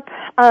bring up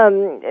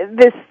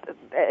this,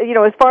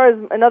 as far as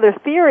another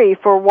theory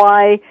for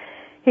why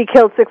he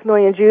killed 6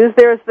 million Jews.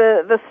 There's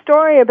the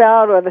story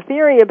about, or the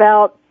theory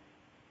about,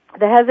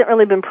 that hasn't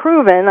really been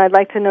proven. I'd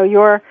like to know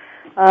your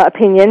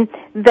opinion,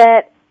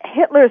 that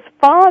Hitler's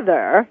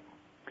father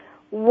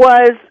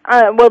was,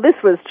 this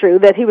was true,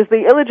 that he was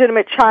the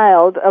illegitimate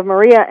child of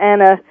Maria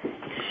Anna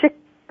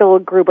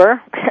Schicklgruber,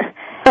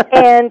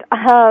 and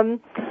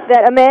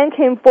that a man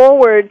came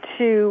forward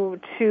to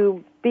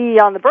be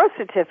on the birth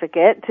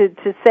certificate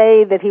to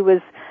say that he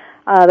was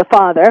the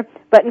father,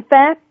 but in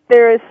fact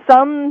there is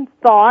some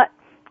thought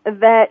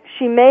that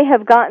she may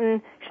have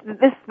gotten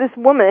this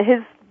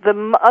woman, the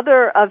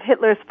mother of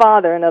Hitler's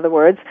father, in other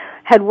words,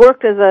 had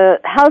worked as a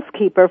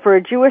housekeeper for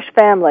a Jewish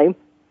family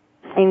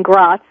in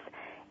Graz,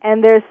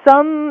 and there's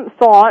some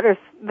thought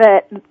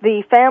that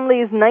the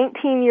family's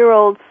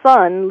 19-year-old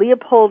son,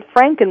 Leopold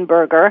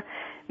Frankenberger,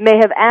 may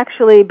have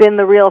actually been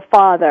the real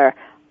father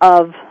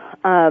of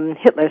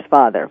Hitler's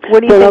father.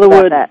 What do you think about that? In other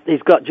words,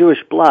 he's got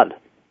Jewish blood.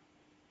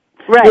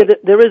 Right. Yeah,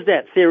 there is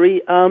that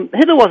theory.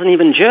 Hitler wasn't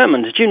even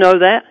German. Did you know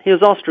that? He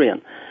was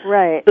Austrian.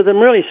 Right. So there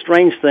are really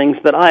strange things,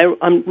 but I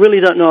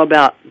really don't know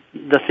about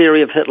the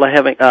theory of Hitler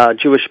having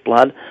Jewish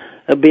blood.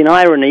 It would be an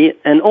irony.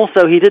 And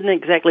also, he didn't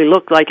exactly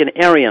look like an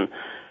Aryan.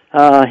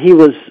 He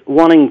was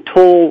wanting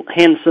tall,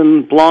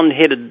 handsome,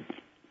 blonde-headed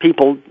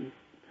people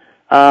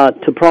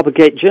to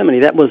propagate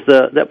Germany. That was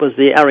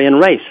the Aryan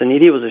race. And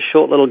he was a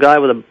short little guy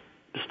with a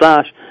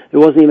moustache who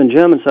wasn't even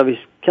German, so if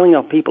he's killing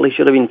off people, he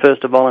should have been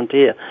first to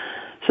volunteer.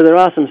 So there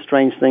are some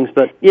strange things,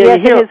 but yes,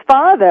 and his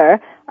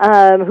father,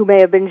 who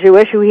may have been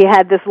Jewish, who he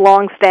had this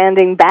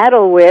long-standing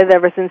battle with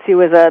ever since he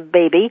was a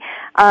baby,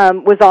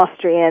 was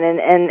Austrian,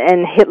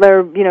 and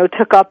Hitler,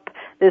 took up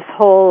this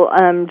whole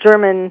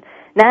German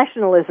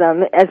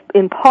nationalism, as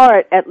in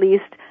part, at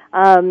least,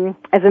 as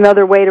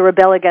another way to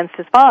rebel against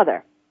his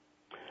father.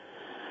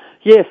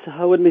 Yes,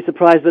 I wouldn't be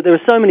surprised, but there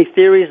are so many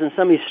theories and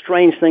so many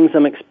strange things.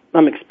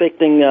 I'm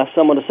expecting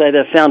someone to say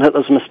they've found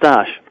Hitler's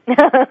moustache.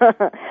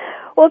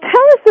 Well,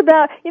 tell us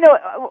about,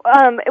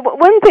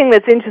 one thing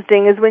that's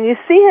interesting is when you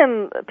see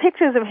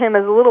pictures of him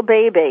as a little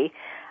baby,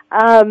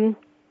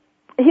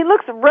 he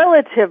looks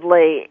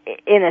relatively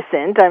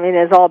innocent,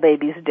 as all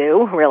babies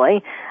do,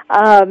 really.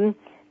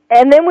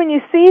 And then when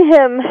you see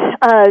him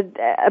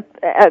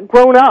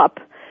grown up,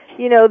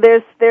 you know,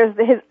 there's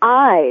his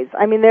eyes.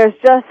 I mean, there's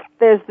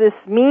this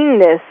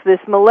meanness, this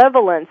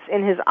malevolence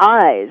in his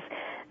eyes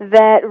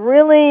that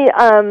really,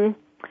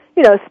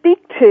 you know, speak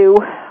to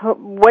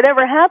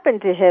whatever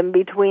happened to him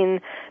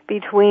between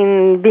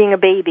being a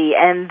baby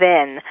and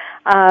then,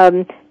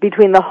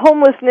 between the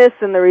homelessness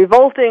and the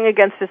revolting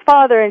against his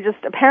father and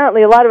just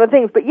apparently a lot of other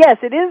things. But yes,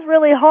 it is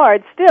really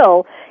hard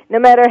still, no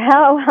matter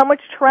how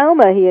much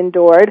trauma he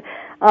endured,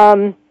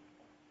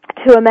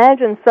 to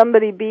imagine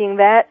somebody being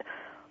that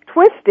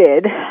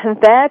twisted,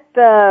 that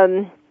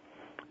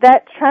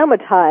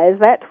traumatized,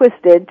 that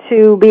twisted,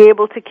 to be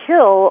able to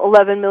kill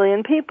 11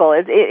 million people.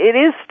 It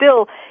is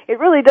still, it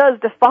really does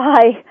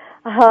defy,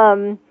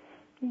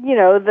 you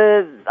know,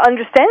 the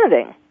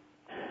understanding.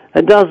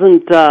 It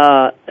doesn't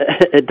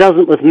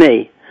with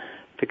me,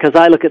 because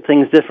I look at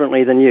things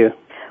differently than you.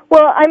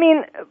 Well, I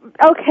mean,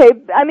 okay,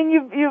 I mean,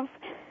 you've,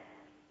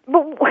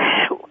 but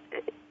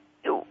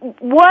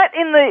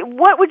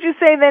what would you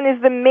say then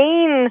is the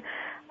main,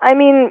 I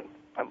mean,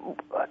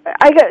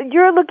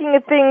 you're looking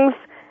at things,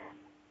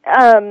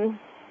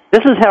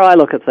 this is how I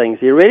look at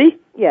things. Are you ready?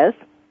 Yes.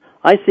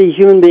 I see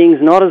human beings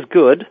not as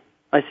good.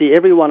 I see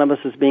every one of us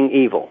as being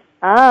evil.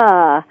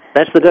 Ah.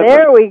 That's the difference.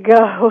 There we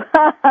go.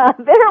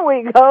 There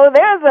we go.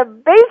 There's a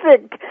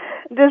basic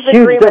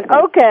disagreement.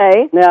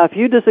 Okay. Now, if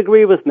you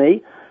disagree with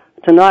me,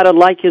 tonight I'd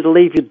like you to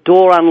leave your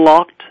door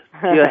unlocked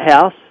to your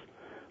house,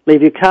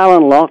 leave your car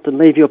unlocked, and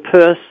leave your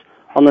purse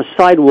on the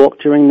sidewalk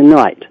during the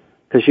night,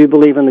 because you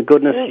believe in the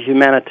goodness of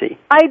humanity.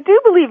 I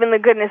do believe in the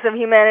goodness of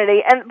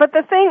humanity, but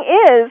the thing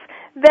is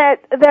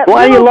that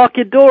why do you lock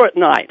your door at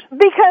night?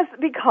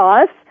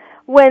 Because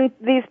when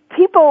these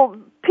people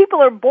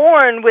are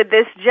born with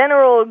this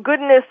general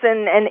goodness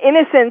and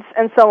innocence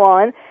and so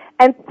on,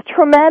 and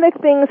traumatic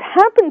things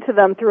happen to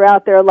them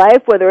throughout their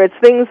life, whether it's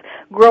things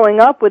growing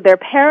up with their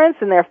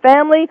parents and their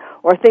family,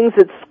 or things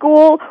at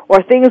school,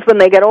 or things when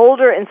they get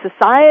older in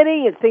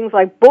society, and things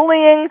like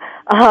bullying,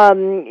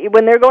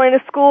 when they're going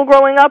to school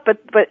growing up, but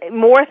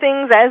more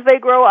things as they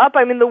grow up.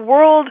 I mean, the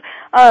world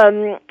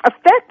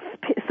affects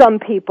some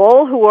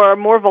people who are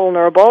more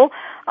vulnerable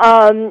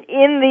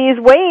in these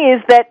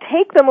ways that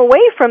take them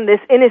away from this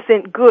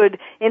innocent, good,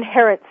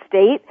 inherent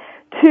state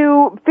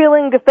to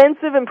feeling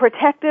defensive and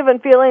protective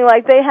and feeling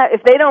like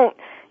if they don't,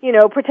 you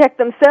know, protect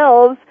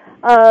themselves,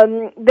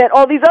 that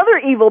all these other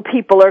evil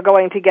people are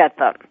going to get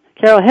them.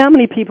 Carol, how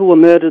many people were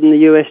murdered in the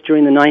U.S.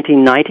 during the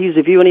 1990s?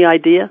 Have you any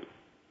idea?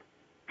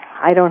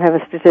 I don't have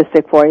a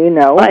statistic for you,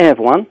 no. I have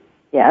one.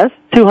 Yes?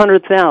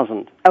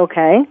 200,000.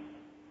 Okay.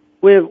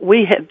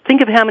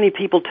 Think of how many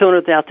people,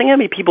 200,000, think how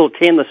many people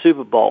attend the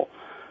Super Bowl,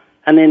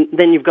 and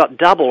then you've got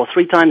double or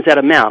 3 times that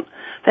amount.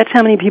 That's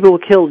how many people were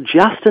killed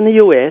just in the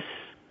U.S.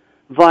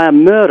 via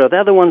murder.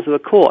 They're the ones that were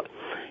caught.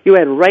 You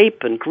had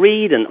rape and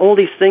greed and all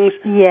these things.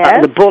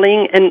 Yes. The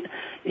bullying, and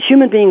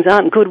human beings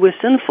aren't good. We're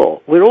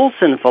sinful. We're all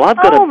sinful.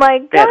 Oh my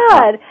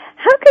God!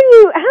 How can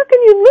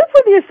you live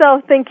with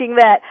yourself thinking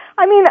that?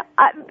 I mean,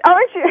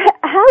 aren't you?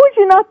 How would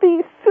you not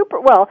be super?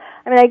 Well,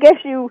 I mean, I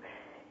guess you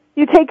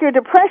take your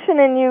depression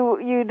and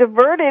you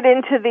divert it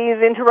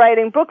into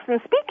writing books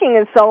and speaking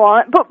and so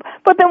on.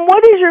 But then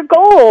what is your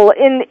goal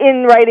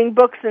in writing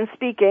books and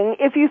speaking?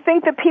 If you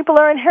think that people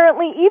are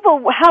inherently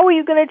evil, how are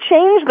you going to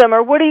change them,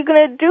 or what are you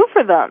going to do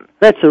for them?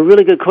 That's a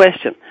really good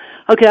question.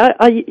 Okay,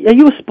 are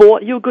you a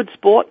sport? Are you a good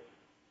sport?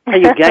 Are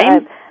you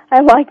game? I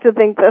like to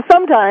think that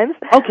sometimes.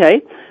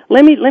 Okay,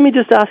 let me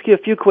just ask you a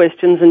few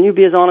questions, and you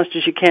be as honest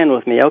as you can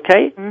with me,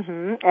 okay?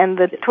 Mm-hmm. And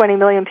the 20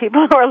 million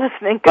people who are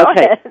listening, go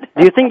ahead.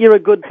 Do you think you're a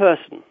good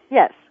person?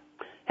 Yes.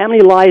 How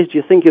many lies do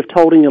you think you've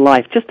told in your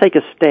life? Just take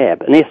a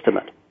stab, an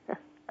estimate.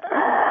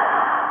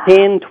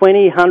 10,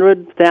 20,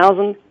 100,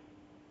 1,000?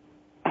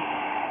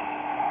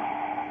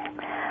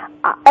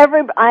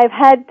 I've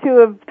had to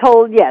have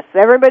told, yes.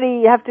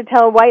 Everybody, you have to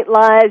tell white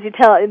lies. You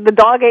tell the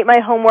dog ate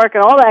my homework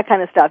and all that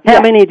kind of stuff.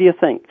 How many do you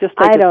think? Just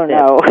take I don't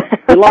know.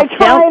 I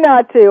try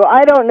not to.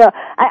 I don't know.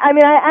 I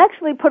mean, I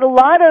actually put a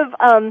lot of.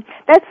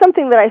 That's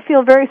something that I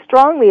feel very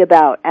strongly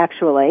about,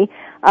 actually,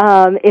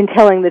 in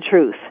telling the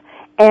truth.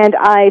 And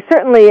I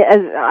certainly,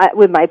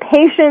 with my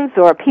patients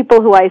or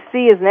people who I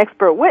see as an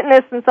expert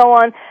witness and so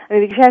on, I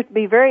mean, you have to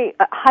be very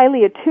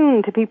highly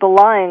attuned to people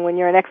lying when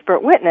you're an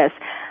expert witness.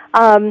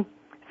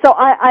 So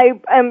I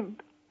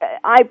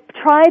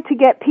try to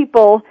get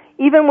people,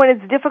 even when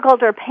it's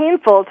difficult or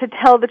painful, to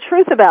tell the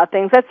truth about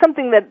things. That's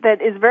something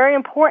that is very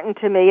important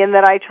to me, and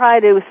that I try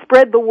to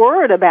spread the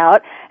word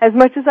about as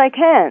much as I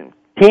can.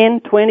 10,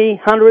 20,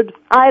 100?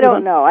 I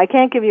don't know. I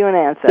can't give you an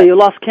answer. So you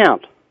lost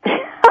count.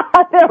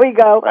 There we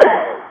go.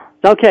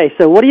 Okay,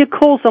 so what do you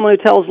call someone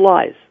who tells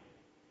lies?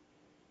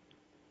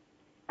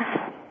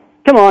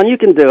 Come on, you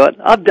can do it.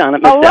 I've done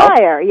it myself. A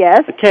liar,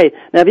 yes. Okay,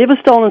 now have you ever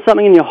stolen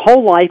something in your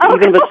whole life,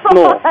 even if it's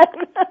small?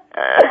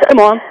 Come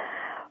on.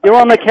 You're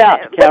on the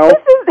couch, Carol.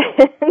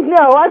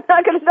 No, I'm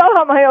not going to tell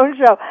on my own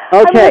show.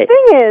 Okay. I mean, the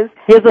thing is,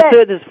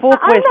 there's 4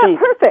 questions. I'm not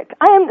perfect.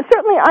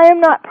 I am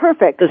not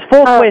perfect. There's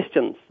 4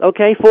 questions.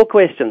 Okay, 4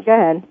 questions. Go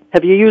ahead.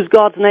 Have you used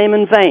God's name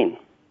in vain?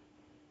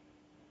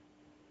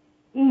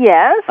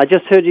 Yes. I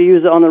just heard you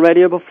use it on the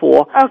radio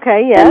before.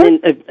 Okay, yes.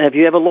 And then, have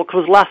you ever looked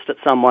with lust at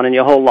someone in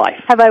your whole life?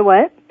 Have I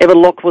what? Ever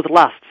looked with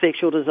lust,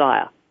 sexual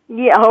desire?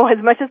 Yeah,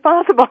 as much as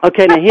possible.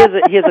 Okay, now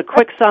here's a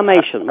quick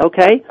summation,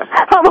 okay?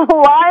 I'm a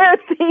liar,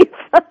 thief.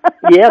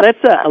 Yeah, that's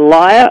a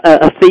liar,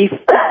 a thief,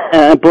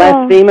 a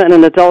blasphemer, and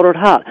an adulterer at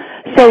heart.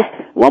 So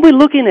what we're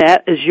looking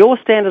at is your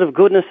standard of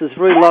goodness is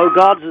very low,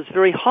 God's is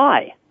very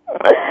high.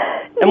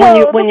 And when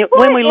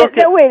we look at...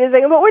 No, wait a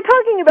second, but we're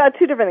talking about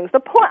two different things. The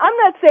point, I'm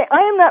not saying,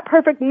 I am not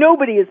perfect,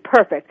 nobody is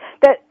perfect.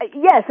 That,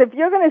 yes, if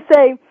you're going to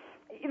say,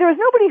 there's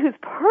nobody who's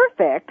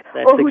perfect,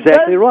 that's or who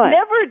exactly right.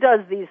 never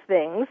does these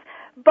things,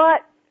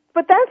 but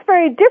that's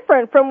very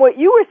different from what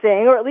you were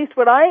saying, or at least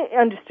what I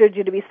understood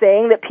you to be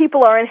saying, that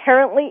people are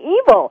inherently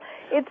evil.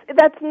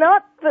 That's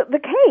not the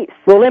case.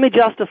 Well, let me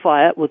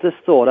justify it with this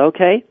thought,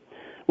 okay?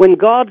 When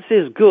God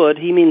says good,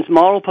 he means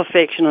moral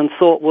perfection in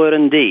thought, word,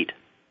 and deed.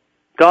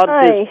 God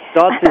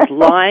says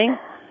lying,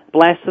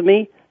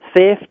 blasphemy,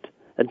 theft,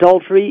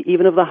 adultery,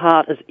 even of the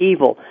heart, is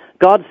evil.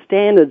 God's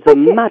standards are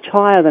much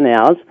higher than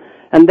ours,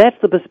 and that's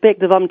the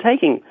perspective I'm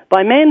taking.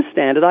 By man's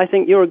standard, I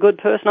think you're a good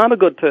person, I'm a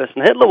good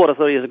person. Hitler would have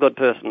thought he was a good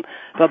person.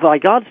 But by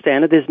God's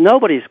standard, there's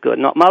nobody's good.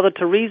 Not Mother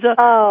Teresa,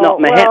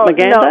 not Mahatma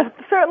Gandhi. No,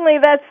 certainly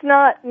that's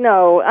not,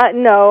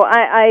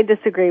 I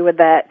disagree with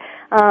that.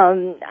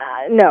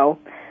 No.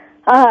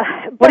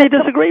 What do you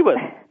disagree with?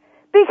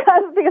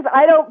 Because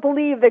I don't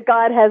believe that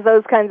God has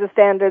those kinds of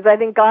standards. I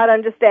think God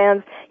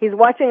understands. He's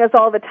watching us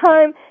all the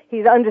time.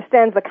 He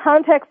understands the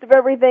context of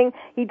everything.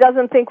 He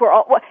doesn't think we're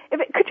all...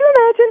 could you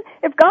imagine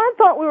if God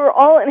thought we were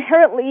all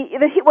inherently...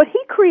 what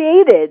He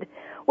created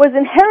was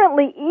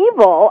inherently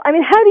evil? I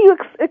mean, how do you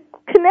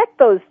connect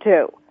those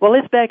two? Well,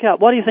 let's back up.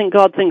 What do you think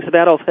God thinks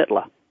about Adolf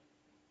Hitler?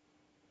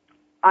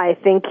 I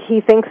think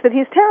He thinks that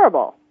he's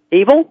terrible.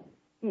 Evil?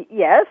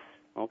 Yes.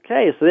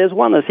 Okay, so there's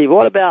one that's evil.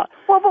 What about...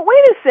 Well, but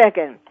wait a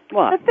second.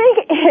 What? The thing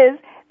is,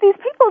 these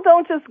people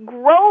don't just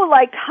grow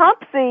like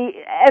topsy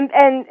and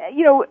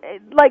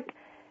like,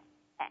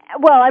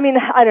 well, I mean,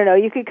 I don't know,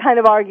 you could kind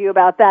of argue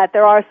about that.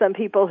 There are some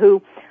people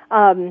who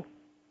are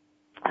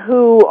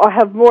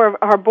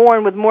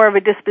born with more of a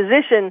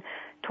disposition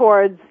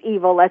towards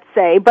evil, let's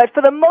say, but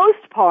for the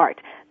most part,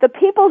 the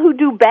people who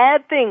do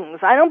bad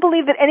things, I don't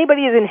believe that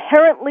anybody is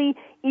inherently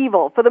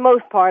evil for the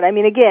most part. I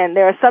mean, again,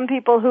 there are some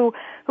people who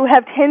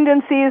have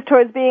tendencies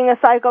towards being a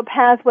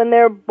psychopath when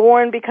they're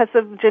born because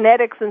of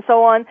genetics and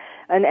so on,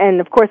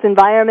 and of course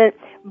environment.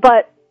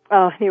 But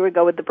here we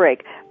go with the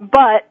break.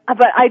 But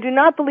I do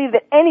not believe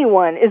that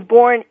anyone is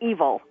born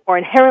evil or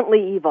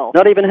inherently evil.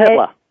 Not even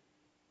Hitler.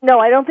 No,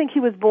 I don't think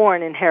he was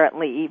born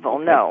inherently evil.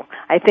 No,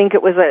 I think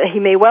it was he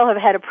may well have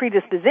had a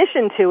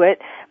predisposition to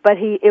it, but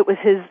it was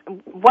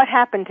what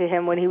happened to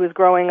him when he was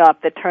growing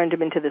up that turned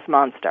him into this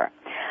monster.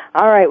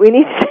 All right, we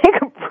need to take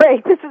a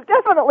break. This is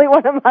definitely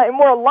one of my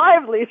more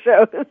lively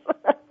shows.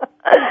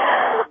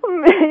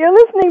 You're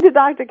listening to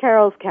Dr.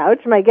 Carol's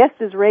Couch. My guest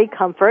is Ray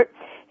Comfort.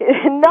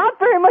 Not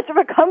very much of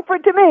a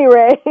comfort to me,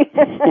 Ray.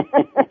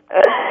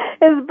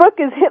 His book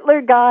is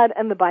Hitler, God,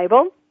 and the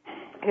Bible.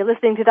 You're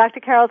listening to Dr.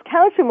 Carol's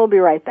Couch, and we'll be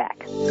right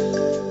back.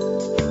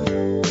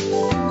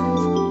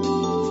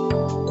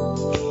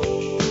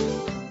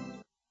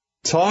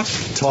 Talk,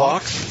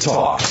 talk,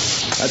 talk.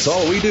 That's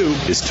all we do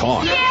is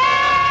talk.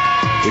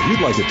 If you'd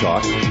like to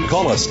talk,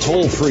 call us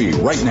toll-free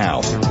right now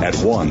at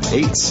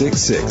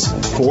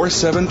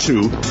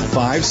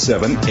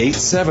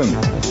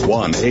 1-866-472-5787.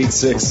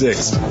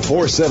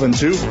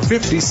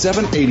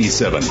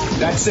 1-866-472-5787.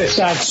 That's it.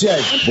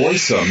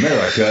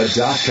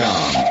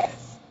 VoiceAmerica.com.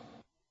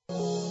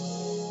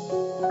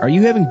 Are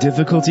you having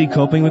difficulty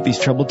coping with these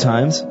troubled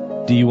times?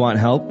 Do you want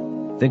help?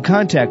 Then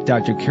contact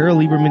Dr. Carol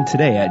Lieberman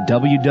today at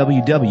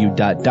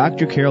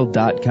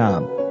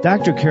www.drcarol.com.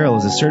 Dr. Carol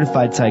is a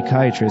certified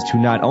psychiatrist who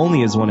not only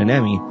has won an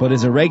Emmy, but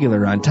is a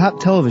regular on top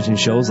television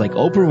shows like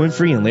Oprah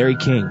Winfrey and Larry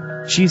King.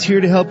 She's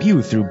here to help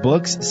you through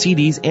books,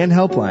 CDs, and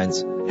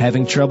helplines.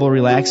 Having trouble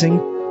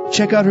relaxing?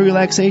 Check out her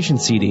relaxation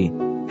CD.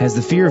 Has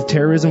the fear of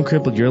terrorism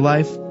crippled your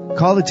life?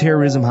 Call the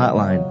terrorism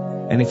hotline.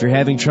 And if you're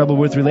having trouble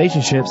with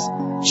relationships,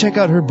 check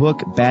out her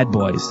book, Bad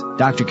Boys.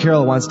 Dr.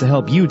 Carol wants to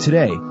help you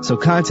today, so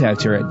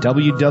contact her at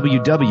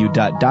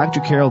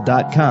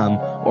www.drcarol.com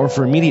or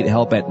for immediate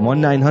help at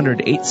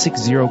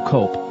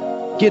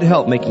 1-900-860-COPE. Get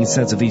help making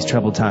sense of these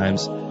troubled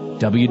times.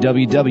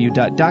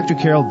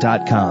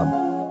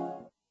 www.drcarol.com.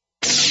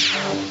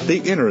 The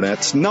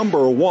Internet's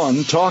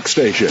 #1 talk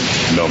station.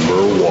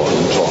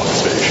 #1 talk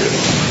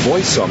station.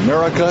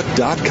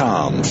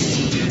 VoiceAmerica.com.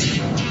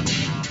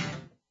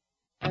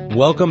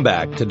 Welcome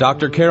back to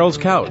Dr. Carol's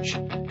Couch.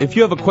 If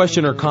you have a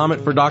question or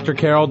comment for Dr.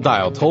 Carol,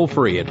 dial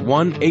toll-free at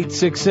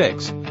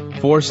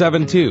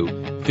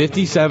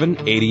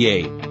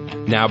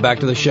 1-866-472-5788. Now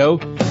back to the show.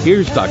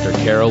 Here's Dr.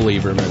 Carol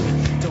Lieberman.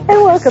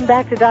 And welcome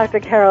back to Dr.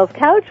 Carol's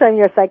Couch. I'm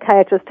your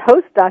psychiatrist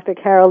host, Dr.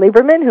 Carol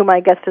Lieberman, who my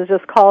guest has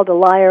just called a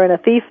liar and a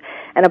thief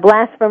and a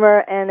blasphemer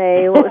and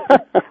a what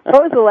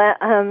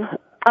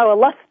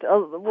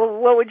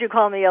would you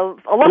call me? A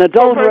an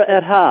adulterer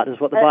at heart is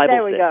what the Bible says.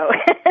 There we go.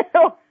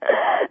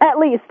 At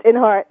least in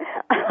heart.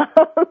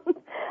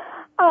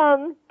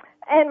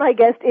 And my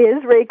guest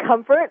is Ray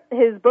Comfort.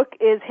 His book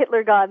is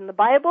Hitler, God, and the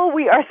Bible.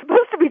 We are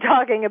supposed to be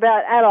talking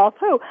about Adolf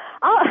Hu.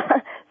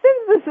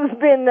 Since this has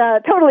been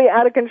totally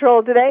out of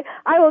control today,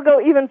 I will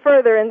go even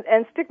further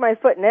and stick my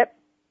foot in it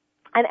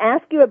and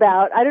ask you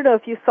about, I don't know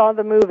if you saw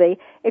the movie,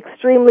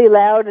 Extremely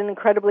Loud and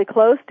Incredibly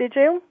Close, did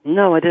you?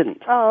 No, I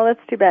didn't. Oh,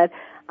 that's too bad.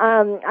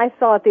 I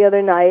saw it the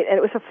other night, and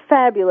it was a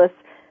fabulous,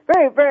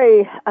 very,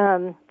 very,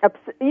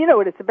 you know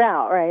what it's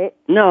about, right?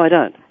 No, I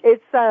don't.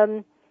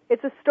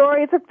 It's a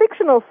story, it's a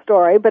fictional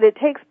story, but it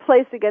takes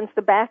place against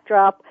the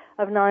backdrop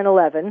of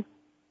 9/11.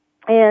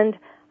 And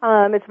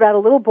it's about a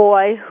little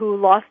boy who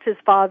lost his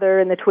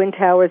father in the Twin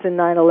Towers in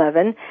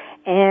 9/11.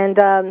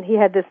 And he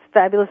had this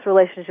fabulous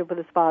relationship with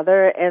his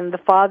father. And the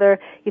father,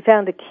 he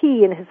found a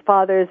key in his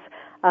father's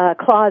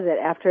closet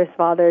after his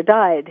father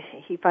died.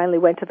 He finally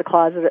went to the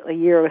closet a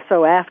year or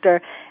so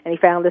after, and he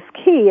found this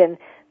key. And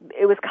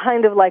it was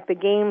kind of like the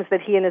games that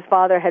he and his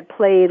father had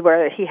played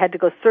where he had to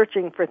go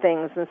searching for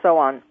things and so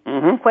on,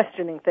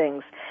 questioning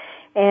things.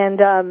 And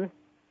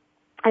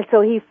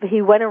so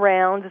he went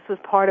around, this was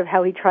part of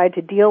how he tried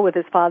to deal with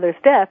his father's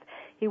death,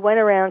 he went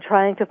around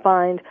trying to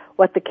find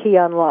what the key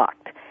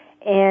unlocked.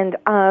 And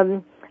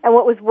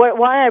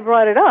why I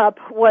brought it up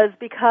was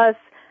because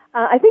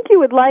I think you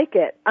would like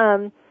it.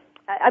 I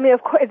mean,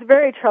 of course, it's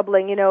very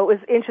troubling. You know, it was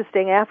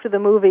interesting. After the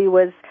movie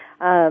was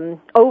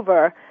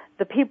over,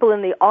 the people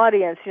in the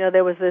audience, you know,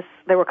 there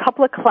were a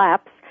couple of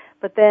claps,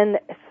 but then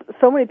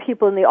so many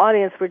people in the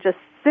audience were just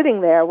sitting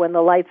there when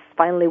the lights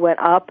finally went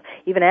up,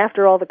 even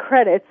after all the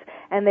credits,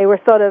 and they were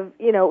sort of,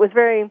 you know, it was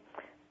very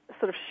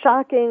sort of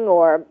shocking,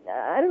 or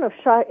I don't know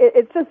if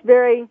it's just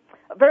very,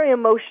 very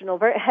emotional,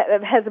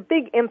 it has a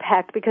big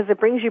impact because it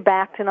brings you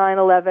back to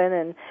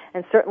 9/11,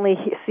 and certainly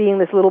seeing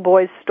this little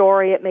boy's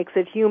story, it makes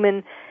it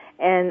human.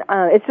 And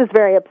it's just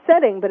very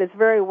upsetting, but it's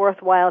very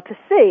worthwhile to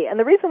see. And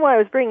the reason why I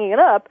was bringing it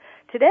up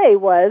today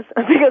was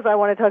because I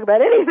want to talk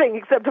about anything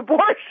except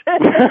abortion.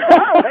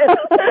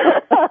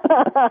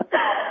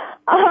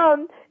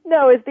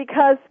 No, it's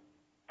because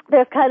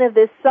there's kind of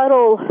this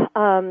subtle,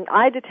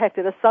 I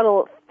detected a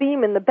subtle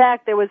theme in the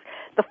back.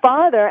 The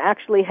father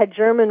actually had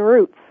German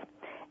roots,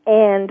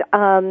 and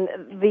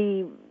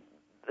the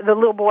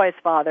little boy's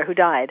father who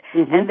died.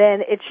 And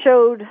then it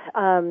showed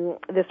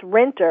this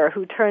renter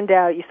who turned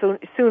out, you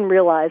soon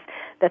realize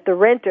that the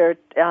renter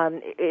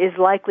is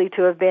likely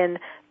to have been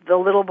the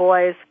little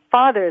boy's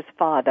father's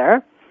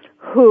father,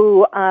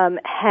 who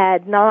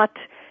had not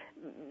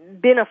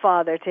been a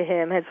father to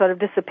him, had sort of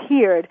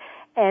disappeared,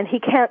 and he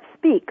can't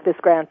speak, this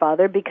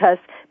grandfather, because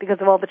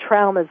of all the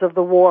traumas of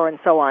the war and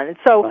so on. And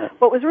so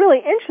what was really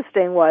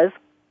interesting was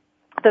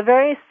the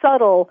very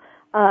subtle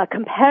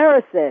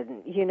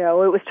comparison, you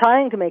know, it was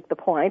trying to make the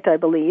point, I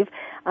believe,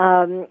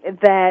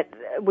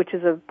 which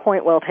is a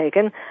point well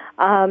taken,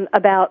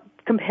 about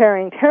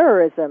comparing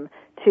terrorism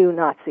to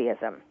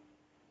Nazism.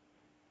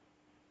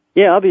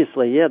 Yeah,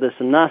 obviously, there's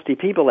some nasty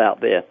people out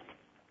there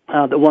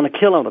that want to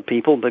kill other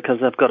people because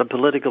they've got a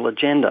political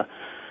agenda.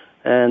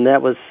 And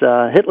that was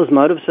Hitler's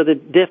motive, so there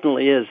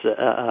definitely is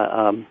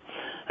a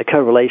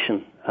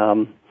correlation.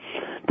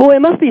 Boy,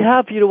 it must be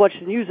hard for you to watch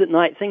the news at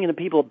night thinking that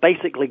people are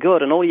basically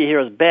good, and all you hear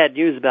is bad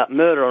news about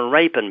murder and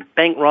rape and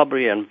bank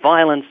robbery and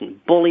violence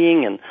and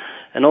bullying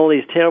and all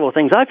these terrible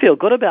things. I feel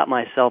good about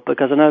myself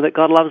because I know that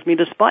God loves me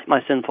despite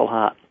my sinful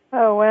heart.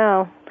 Oh,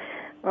 wow.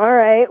 All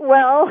right.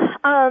 Well,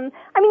 I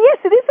mean, yes,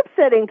 it is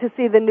upsetting to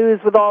see the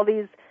news with all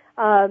these,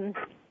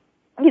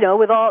 you know,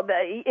 with all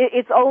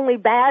it's only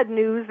bad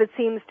news that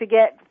seems to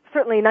get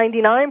certainly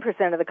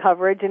 99% of the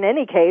coverage. In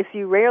any case,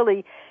 you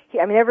rarely,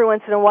 I mean, every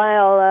once in a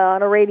while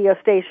on a radio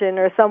station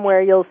or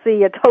somewhere you'll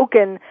see a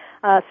token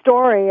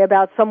story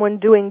about someone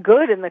doing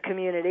good in the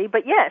community.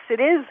 But yes, it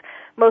is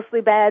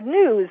mostly bad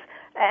news.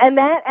 And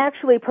that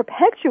actually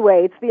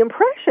perpetuates the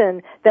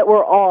impression that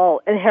we're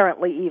all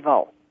inherently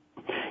evil.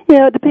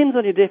 Yeah, it depends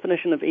on your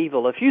definition of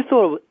evil. If you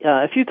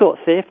thought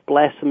theft,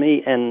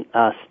 blasphemy, and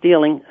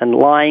stealing and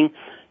lying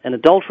and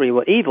adultery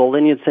were evil,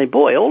 then you'd say,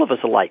 boy, all of us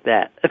are like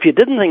that. If you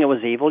didn't think it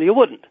was evil, you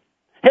wouldn't.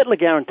 I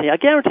guarantee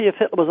if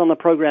Hitler was on the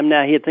program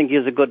now, he'd think he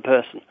was a good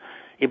person.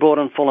 He brought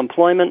in full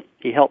employment.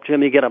 He helped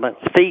Germany get on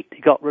its feet.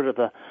 He got rid of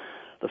the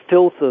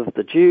filth of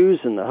the Jews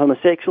and the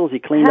homosexuals. He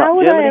cleaned up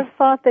Germany. How would I have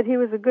thought that he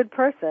was a good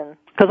person?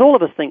 Because all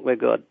of us think we're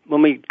good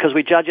because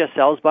we judge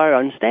ourselves by our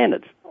own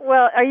standards.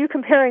 Well, are you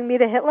comparing me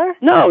to Hitler?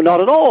 No,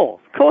 not at all.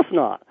 Of course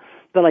not.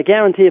 But I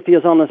guarantee if he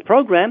was on this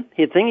program,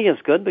 he'd think he was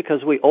good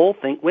because we all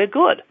think we're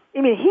good.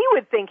 You mean he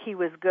would think he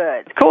was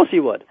good? Of course he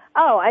would.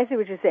 Oh, I see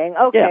what you're saying.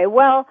 Okay, yeah.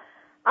 Well,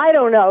 I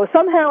don't know.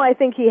 Somehow I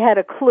think he had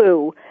a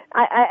clue.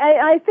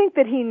 I think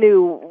that he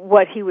knew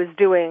what he was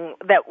doing,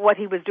 that what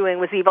he was doing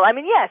was evil. I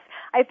mean, yes,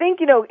 I think,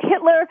 you know,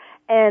 Hitler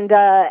and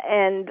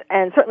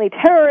certainly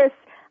terrorists,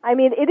 I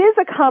mean, it is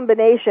a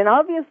combination.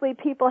 Obviously,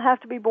 people have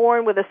to be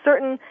born with a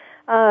certain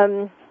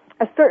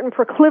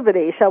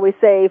proclivity, shall we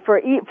say, for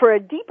a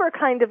deeper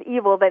kind of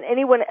evil than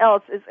anyone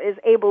else is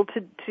able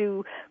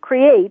to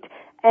create.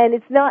 And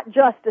it's not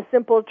just a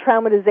simple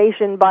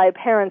traumatization by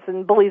parents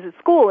and bullies at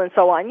school and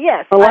so on.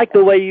 Yes. I like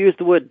the way you use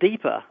the word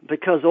deeper,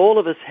 because all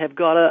of us have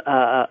got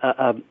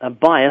a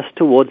bias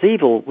towards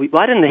evil.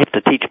 I didn't have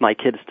to teach my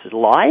kids to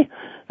lie.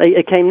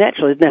 It came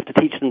naturally. I didn't have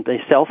to teach them to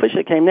be selfish.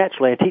 It came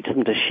naturally. I teach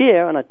them to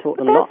share, and I taught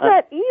them not.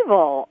 That's not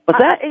evil. What's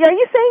that? Are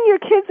you saying your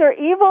kids are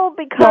evil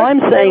because no, I'm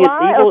saying they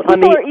lie? It's evil. Or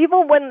people are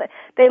evil when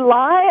they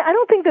lie? I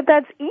don't think that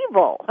that's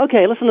evil.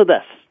 Okay, listen to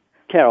this,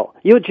 Carol.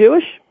 You're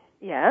Jewish?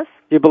 Yes.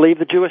 Do you believe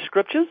the Jewish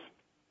scriptures?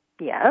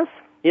 Yes.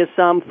 Here's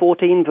Psalm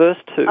 14, verse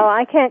 2. Oh,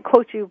 I can't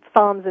quote you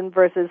Psalms and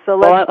verses,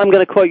 so I'm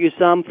going to quote you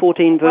Psalm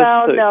 14, verse 2.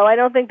 Well, no, I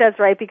don't think that's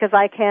right, because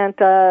I can't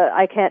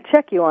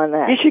check you on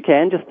that. Yes, you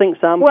can. Just think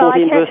Psalm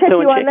 14, verse 2 and check it.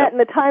 Well, I can't check you on that in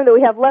the time that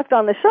we have left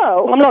on the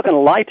show. Well, I'm not going to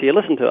lie to you.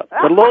 Listen to it.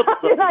 The Lord,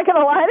 You're not going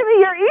to lie to me.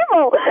 You're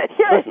evil.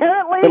 You're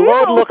inherently evil. The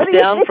Lord looks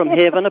down from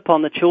heaven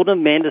upon the children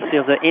of men to see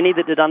if there are any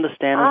that did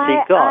understand and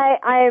seek God.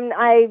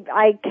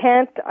 I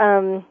can't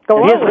go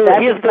on with that.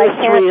 Here's verse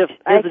 3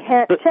 I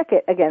can't check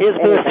it against Here's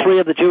verse 3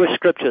 of the Jewish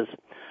scriptures.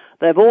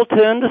 They've all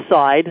turned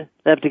aside.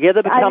 They've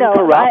together become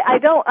corrupt. I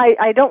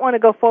don't want to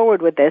go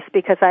forward with this,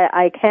 because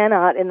I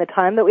cannot, in the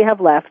time that we have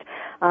left,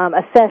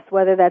 assess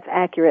whether that's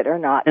accurate or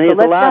not. And here's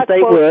the last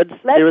 8 words.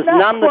 There is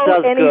none that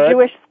does any good.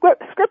 Jewish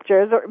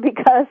scriptures,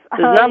 because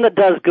there's none that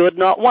does good,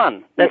 not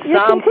one. That's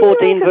Psalm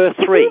 14, verse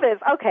 3.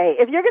 Okay,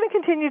 if you're going to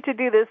continue to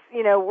do this,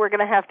 we're going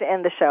to have to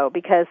end the show,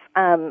 because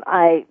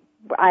I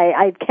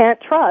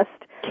can't trust.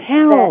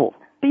 Carol.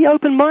 Be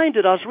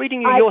open-minded. I was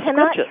reading you your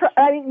scriptures.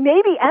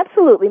 Maybe,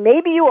 absolutely,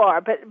 maybe you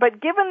are,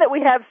 but given that we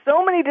have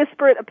so many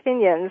disparate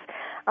opinions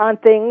on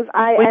things,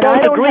 I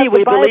don't agree. have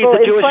the Bible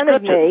in front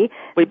of me,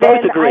 we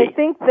both agree. I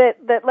think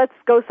that let's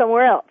go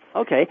somewhere else.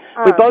 Okay,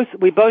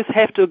 we both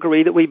have to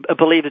agree that we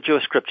believe the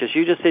Jewish scriptures.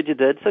 You just said you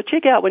did, so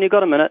check out when you've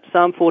got a minute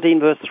Psalm 14,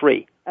 verse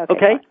 3.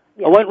 Okay?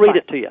 Yes, I won't read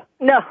it to you.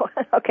 No.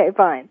 Okay,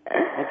 fine.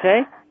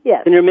 Okay?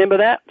 Yes. Can you remember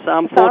that?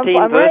 Psalm 14,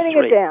 I'm verse 3.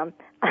 writing it down.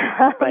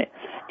 Right.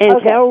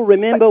 And Carol,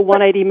 remember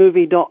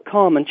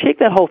 180movie.com and check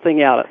that whole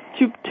thing out.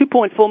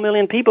 2.4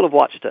 million people have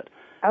watched it.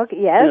 Okay,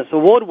 yes. And it's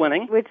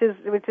award-winning. Which is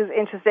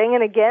interesting.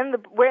 And again,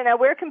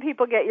 where can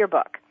people get your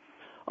book?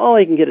 Oh,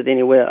 you can get it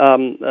anywhere.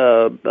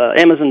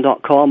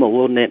 Amazon.com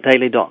or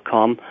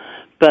WorldNetDaily.com.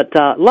 But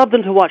love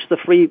them to watch the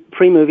free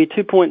movie.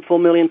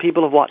 2.4 million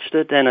people have watched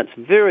it, and it's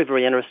very,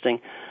 very interesting.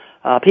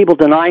 People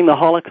denying the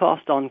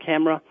Holocaust on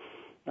camera.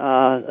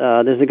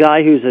 There's a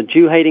guy who's a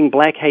Jew-hating,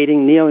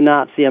 black-hating,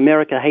 neo-Nazi,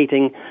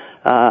 America-hating,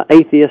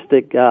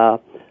 atheistic, a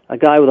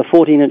guy with a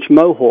 14-inch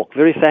mohawk,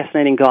 very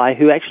fascinating guy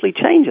who actually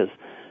changes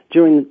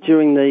during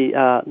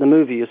the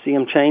movie. You see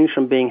him change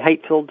from being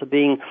hate-filled to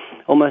being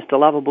almost a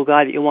lovable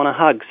guy that you want to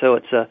hug. So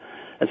it's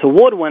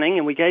award-winning,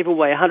 and we gave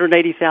away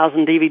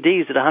 180,000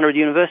 DVDs at 100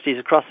 universities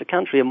across the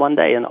country in one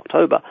day in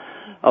October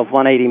of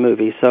 180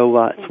 Movie.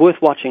 So it's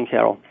worth watching,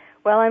 Carol.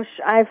 Well,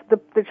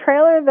 the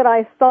trailer that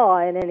I saw,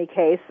 in any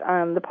case,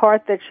 the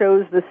part that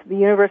shows the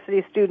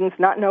university students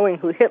not knowing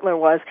who Hitler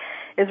was,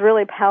 is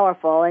really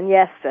powerful. And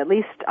yes, at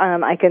least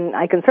I can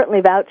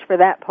certainly vouch for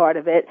that part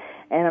of it.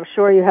 And I'm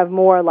sure you have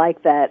more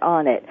like that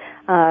on it.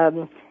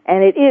 And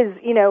it is,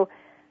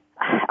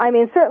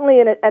 certainly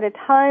at a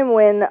time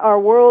when our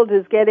world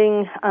is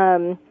getting,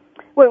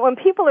 when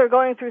people are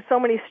going through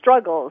so many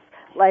struggles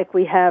like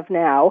we have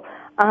now.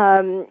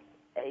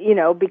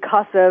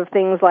 Because of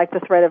things like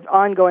the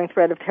ongoing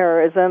threat of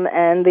terrorism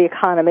and the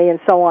economy and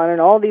so on, and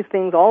all these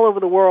things all over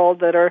the world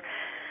that are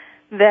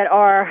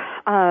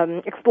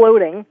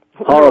exploding.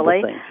 Horrible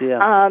things,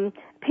 yeah.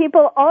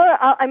 People are.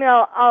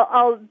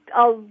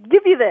 I'll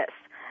give you this,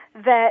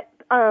 that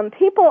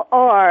people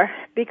are,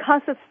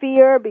 because of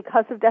fear,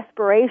 because of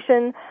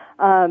desperation.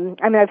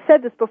 I've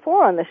said this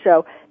before on the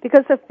show.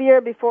 Because of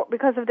fear,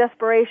 because of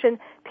desperation,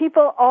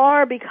 people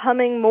are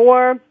becoming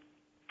more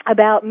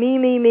about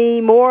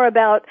me, more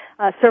about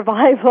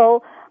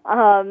survival,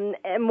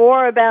 and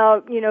more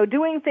about,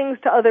 doing things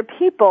to other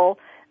people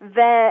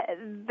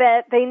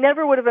that they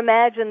never would have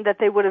imagined that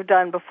they would have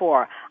done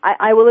before.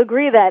 I will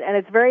agree that, and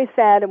it's very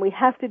sad, and we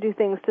have to do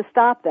things to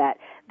stop that.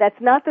 That's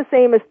not the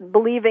same as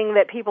believing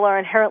that people are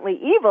inherently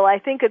evil. I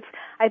think it's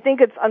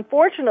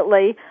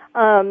unfortunately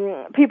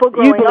people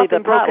growing up. You believe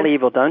they're partly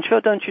evil, don't you?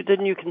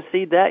 Didn't you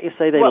concede that? You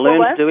say they learn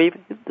to do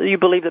evil. You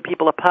believe that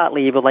people are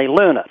partly evil. They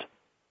learn it.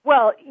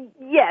 Well,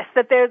 yes,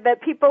 that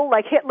people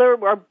like Hitler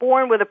are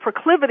born with a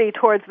proclivity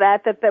towards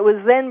that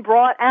was then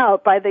brought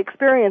out by the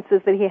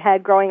experiences that he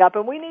had growing up,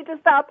 and we need to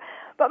stop.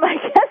 But my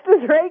guest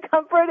was Ray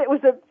Comfort. It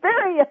was a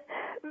very,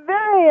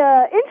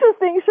 very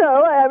interesting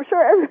show. I'm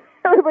sure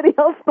everybody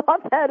else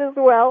thought that as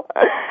well.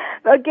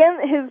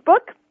 Again, his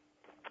book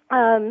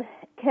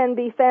can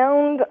be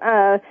found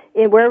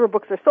in wherever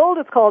books are sold.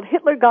 It's called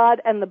Hitler, God,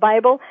 and the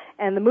Bible,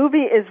 and the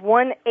movie is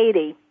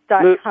 180.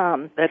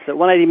 That's at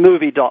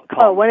 180movie.com.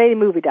 Oh,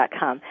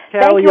 180movie.com.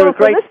 Carol, Thank you you're all a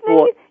great for listening.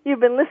 sport.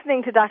 You've been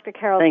listening to Dr.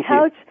 Carol's Thank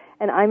Couch, you.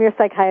 and I'm your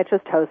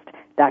psychiatrist host,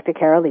 Dr.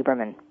 Carol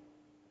Lieberman.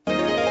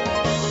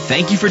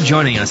 Thank you for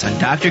joining us on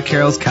Dr.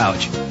 Carol's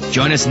Couch.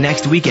 Join us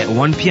next week at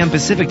 1 p.m.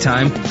 Pacific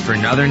Time for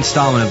another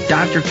installment of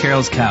Dr.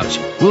 Carol's Couch.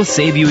 We'll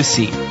save you a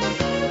seat.